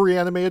 it's a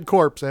reanimated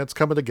corpse, and it's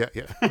coming to get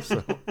you.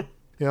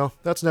 So,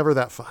 that's never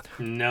that fun.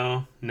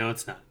 No,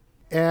 it's not.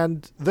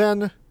 And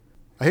then,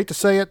 I hate to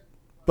say it,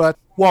 but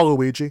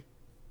Waluigi.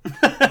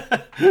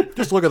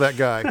 Just look at that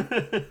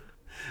guy.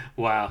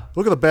 Wow.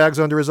 Look at the bags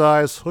under his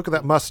eyes. Look at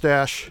that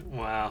mustache.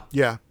 Wow.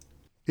 Yeah,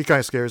 he kind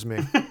of scares me.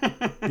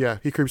 Yeah,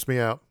 he creeps me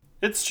out.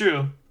 It's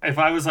true. If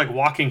I was like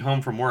walking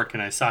home from work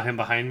and I saw him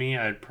behind me,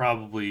 I'd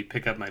probably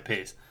pick up my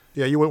pace.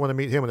 Yeah, you wouldn't want to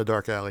meet him in a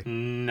dark alley.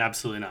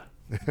 Absolutely not.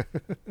 Look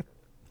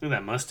at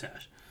that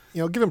mustache.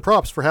 Give him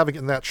props for having it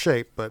in that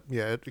shape, but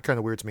yeah, it kind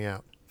of weirds me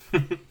out.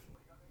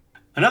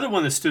 Another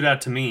one that stood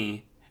out to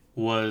me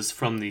was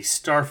from the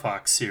Star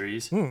Fox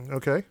series.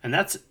 Okay. And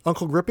that's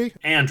Uncle Grippy?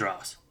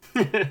 Andros.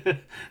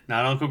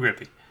 Not Uncle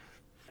Grippy.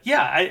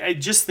 Yeah, I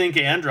just think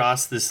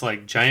Andros, this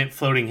like giant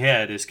floating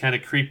head, is kind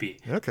of creepy.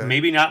 Okay.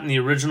 Maybe not in the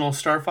original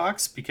Star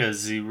Fox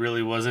because he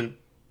really wasn't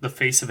the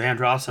face of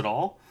Andros at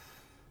all.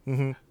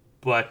 Mm-hmm.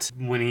 But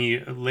when he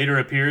later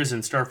appears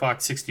in Star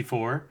Fox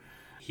 64,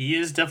 he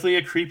is definitely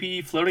a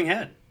creepy floating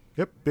head.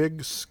 Yep,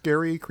 big,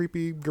 scary,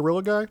 creepy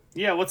gorilla guy.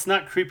 Yeah, what's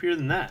not creepier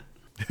than that?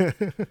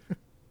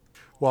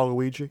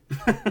 Waluigi.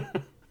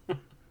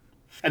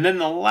 And then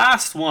the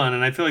last one,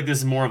 and I feel like this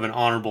is more of an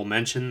honorable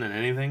mention than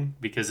anything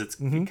because it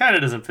kind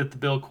of doesn't fit the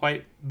bill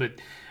quite, but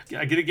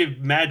I got to give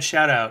mad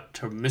shout out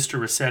to Mr.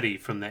 Rossetti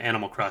from the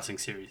Animal Crossing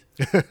series.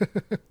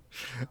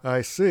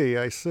 I see.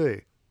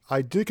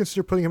 I did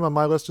consider putting him on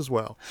my list as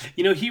well.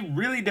 You know, he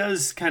really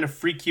does kind of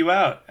freak you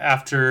out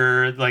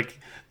after like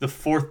the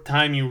fourth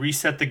time you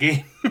reset the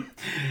game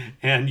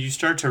and you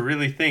start to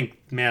really think,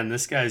 man,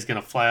 this guy's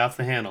going to fly off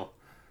the handle.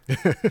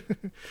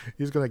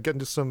 He's going to get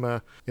into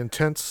some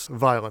intense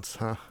violence,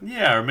 huh?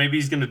 Yeah, or maybe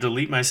he's going to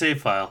delete my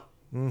save file.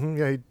 Mm-hmm.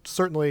 Yeah, he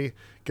certainly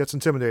gets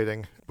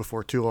intimidating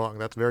before too long.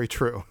 That's very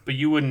true. But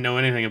you wouldn't know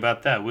anything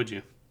about that, would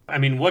you? I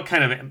mean, what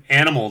kind of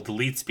animal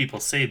deletes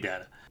people's save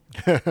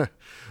data?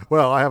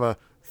 Well, I have a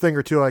thing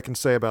or two I can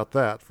say about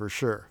that, for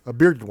sure. A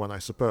bearded one, I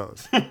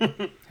suppose.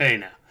 Hey,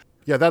 now.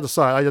 Yeah, that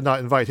aside, I did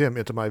not invite him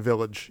into my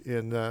village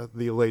in the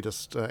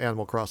latest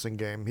Animal Crossing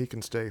game. He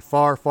can stay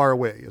far, far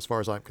away, as far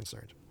as I'm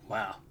concerned.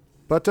 Wow.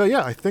 But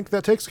yeah, I think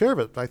that takes care of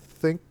it. I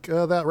think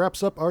that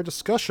wraps up our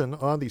discussion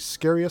on the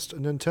scariest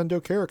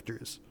Nintendo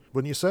characters.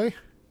 Wouldn't you say?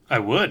 I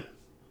would.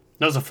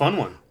 That was a fun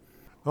one.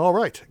 All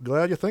right,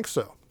 glad you think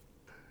so.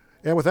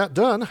 And with that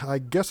done, I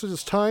guess it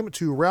is time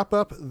to wrap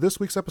up this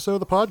week's episode of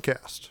the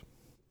podcast.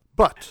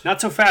 But Not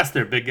so fast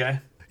there, big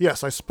guy.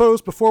 yes, I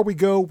suppose before we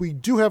go, we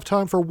do have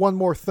time for one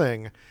more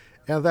thing,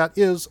 and that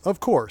is,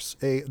 of course,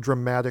 a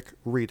dramatic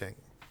reading.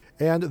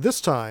 And this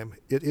time,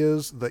 it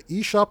is the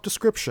eShop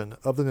description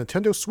of the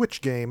Nintendo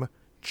Switch game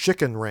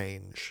Chicken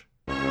Range.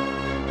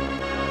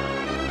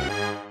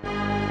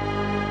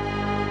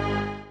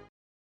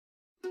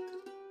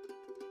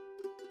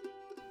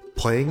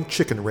 Playing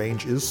Chicken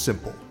Range is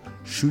simple.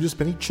 Shoot as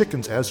many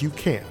chickens as you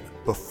can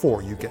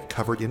before you get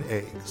covered in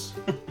eggs.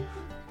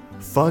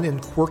 Fun and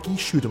quirky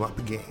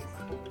shoot-'em-up game.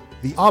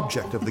 The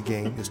object of the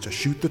game is to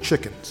shoot the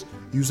chickens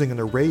using an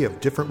array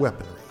of different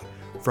weaponry,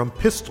 from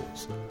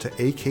pistols to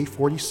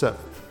AK-47,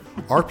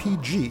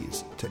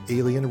 RPGs to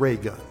alien ray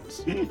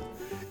guns.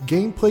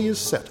 Gameplay is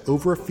set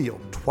over a field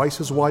twice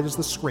as wide as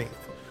the screen,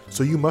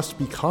 so you must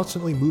be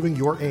constantly moving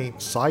your aim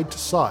side to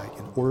side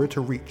in order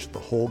to reach the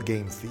whole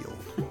game field.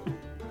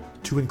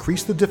 To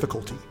increase the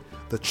difficulty,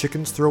 the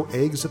chickens throw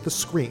eggs at the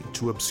screen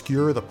to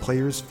obscure the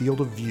player's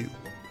field of view.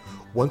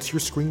 Once your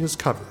screen is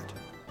covered,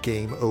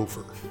 game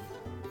over.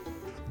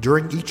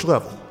 During each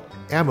level,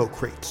 ammo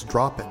crates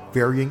drop at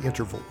varying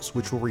intervals,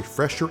 which will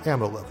refresh your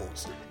ammo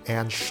levels,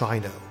 and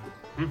Shino.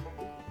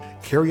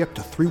 Carry up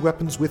to 3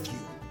 weapons with you.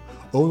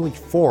 Only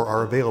 4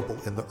 are available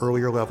in the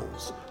earlier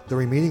levels. The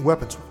remaining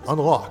weapons will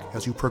unlock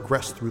as you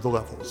progress through the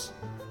levels.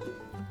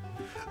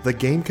 The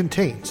game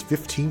contains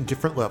 15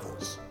 different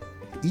levels.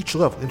 Each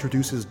level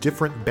introduces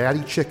different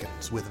baddie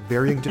chickens with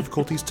varying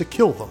difficulties to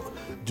kill them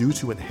due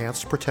to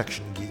enhanced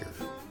protection gear.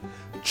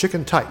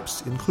 Chicken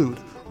types include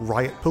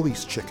riot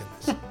police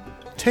chickens,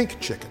 tank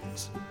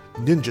chickens,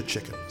 ninja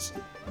chickens,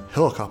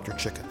 helicopter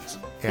chickens,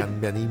 and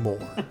many more.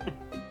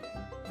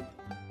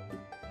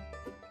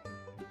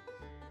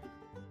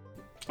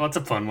 Well, that's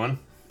a fun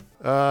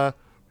one.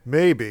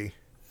 Maybe.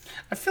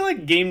 I feel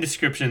like game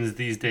descriptions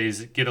these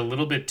days get a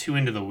little bit too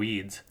into the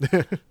weeds.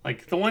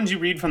 Like, the ones you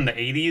read from the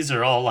 80s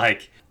are all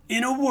like,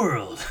 in a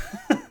world.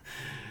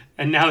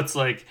 And now it's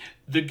like,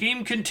 the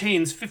game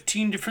contains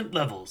 15 different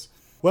levels.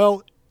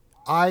 Well,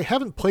 I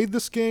haven't played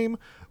this game,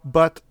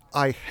 but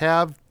I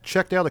have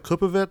checked out a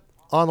clip of it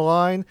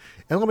online,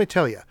 and let me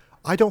tell you,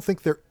 I don't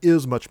think there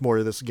is much more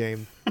to this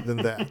game than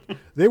that.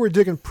 They were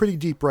digging pretty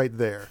deep right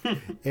there.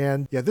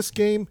 And yeah, this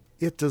game,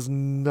 it does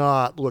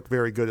not look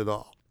very good at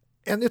all.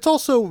 And it's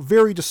also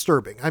very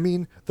disturbing. I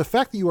mean, the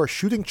fact that you are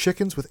shooting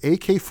chickens with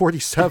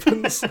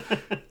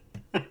AK-47s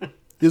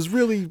is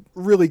really,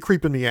 really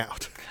creeping me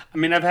out. I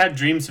mean, I've had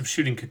dreams of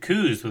shooting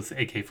cuckoos with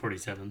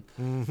AK-47.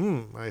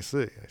 Mm-hmm. I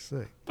see.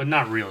 But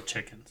not real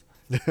chickens.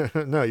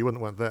 No, you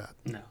wouldn't want that.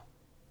 No.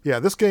 Yeah,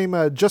 this game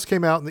just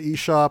came out in the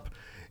eShop,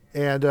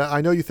 and I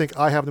know you think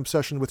I have an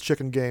obsession with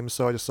chicken games,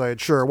 so I decided,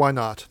 sure, why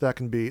not? That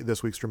can be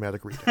this week's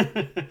dramatic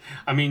reading.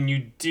 I mean,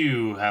 you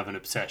do have an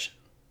obsession.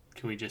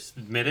 Can we just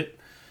admit it?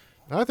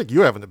 I think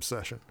you have an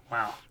obsession.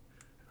 Wow.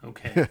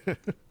 Okay.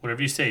 Whatever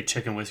you say,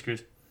 Chicken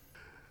Whiskers.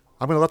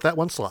 I'm going to let that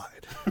one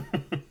slide.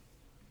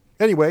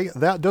 Anyway,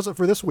 that does it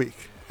for this week.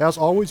 As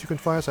always, you can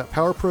find us at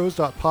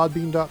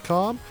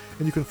powerpros.podbean.com,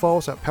 and you can follow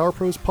us at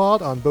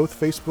PowerProsPod on both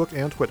Facebook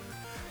and Twitter.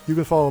 You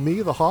can follow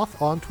me, The Hoff,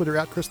 on Twitter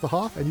at Chris The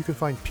Hoff, and you can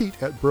find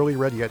Pete at Burly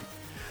Red Yeti.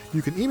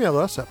 You can email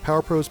us at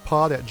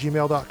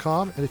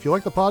powerprospod@gmail.com, and if you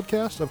like the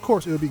podcast, of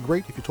course, it would be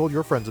great if you told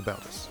your friends about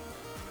us.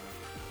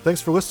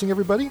 Thanks for listening,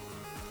 everybody.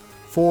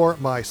 For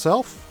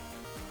myself,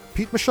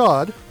 Pete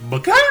Machad,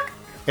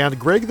 and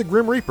Greg the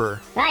Grim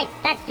Reaper. Right,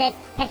 that's it.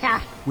 Piss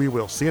off. We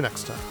will see you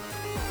next time.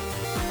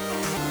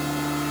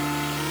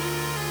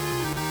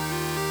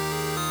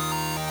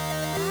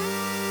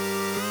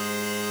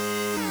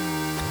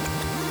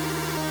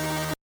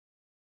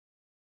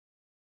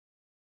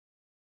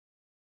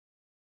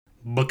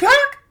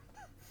 Bukak!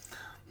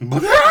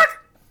 Bukak!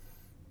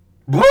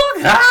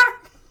 Bukak!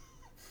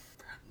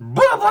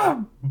 Blah, blah,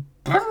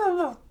 blah,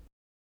 blah.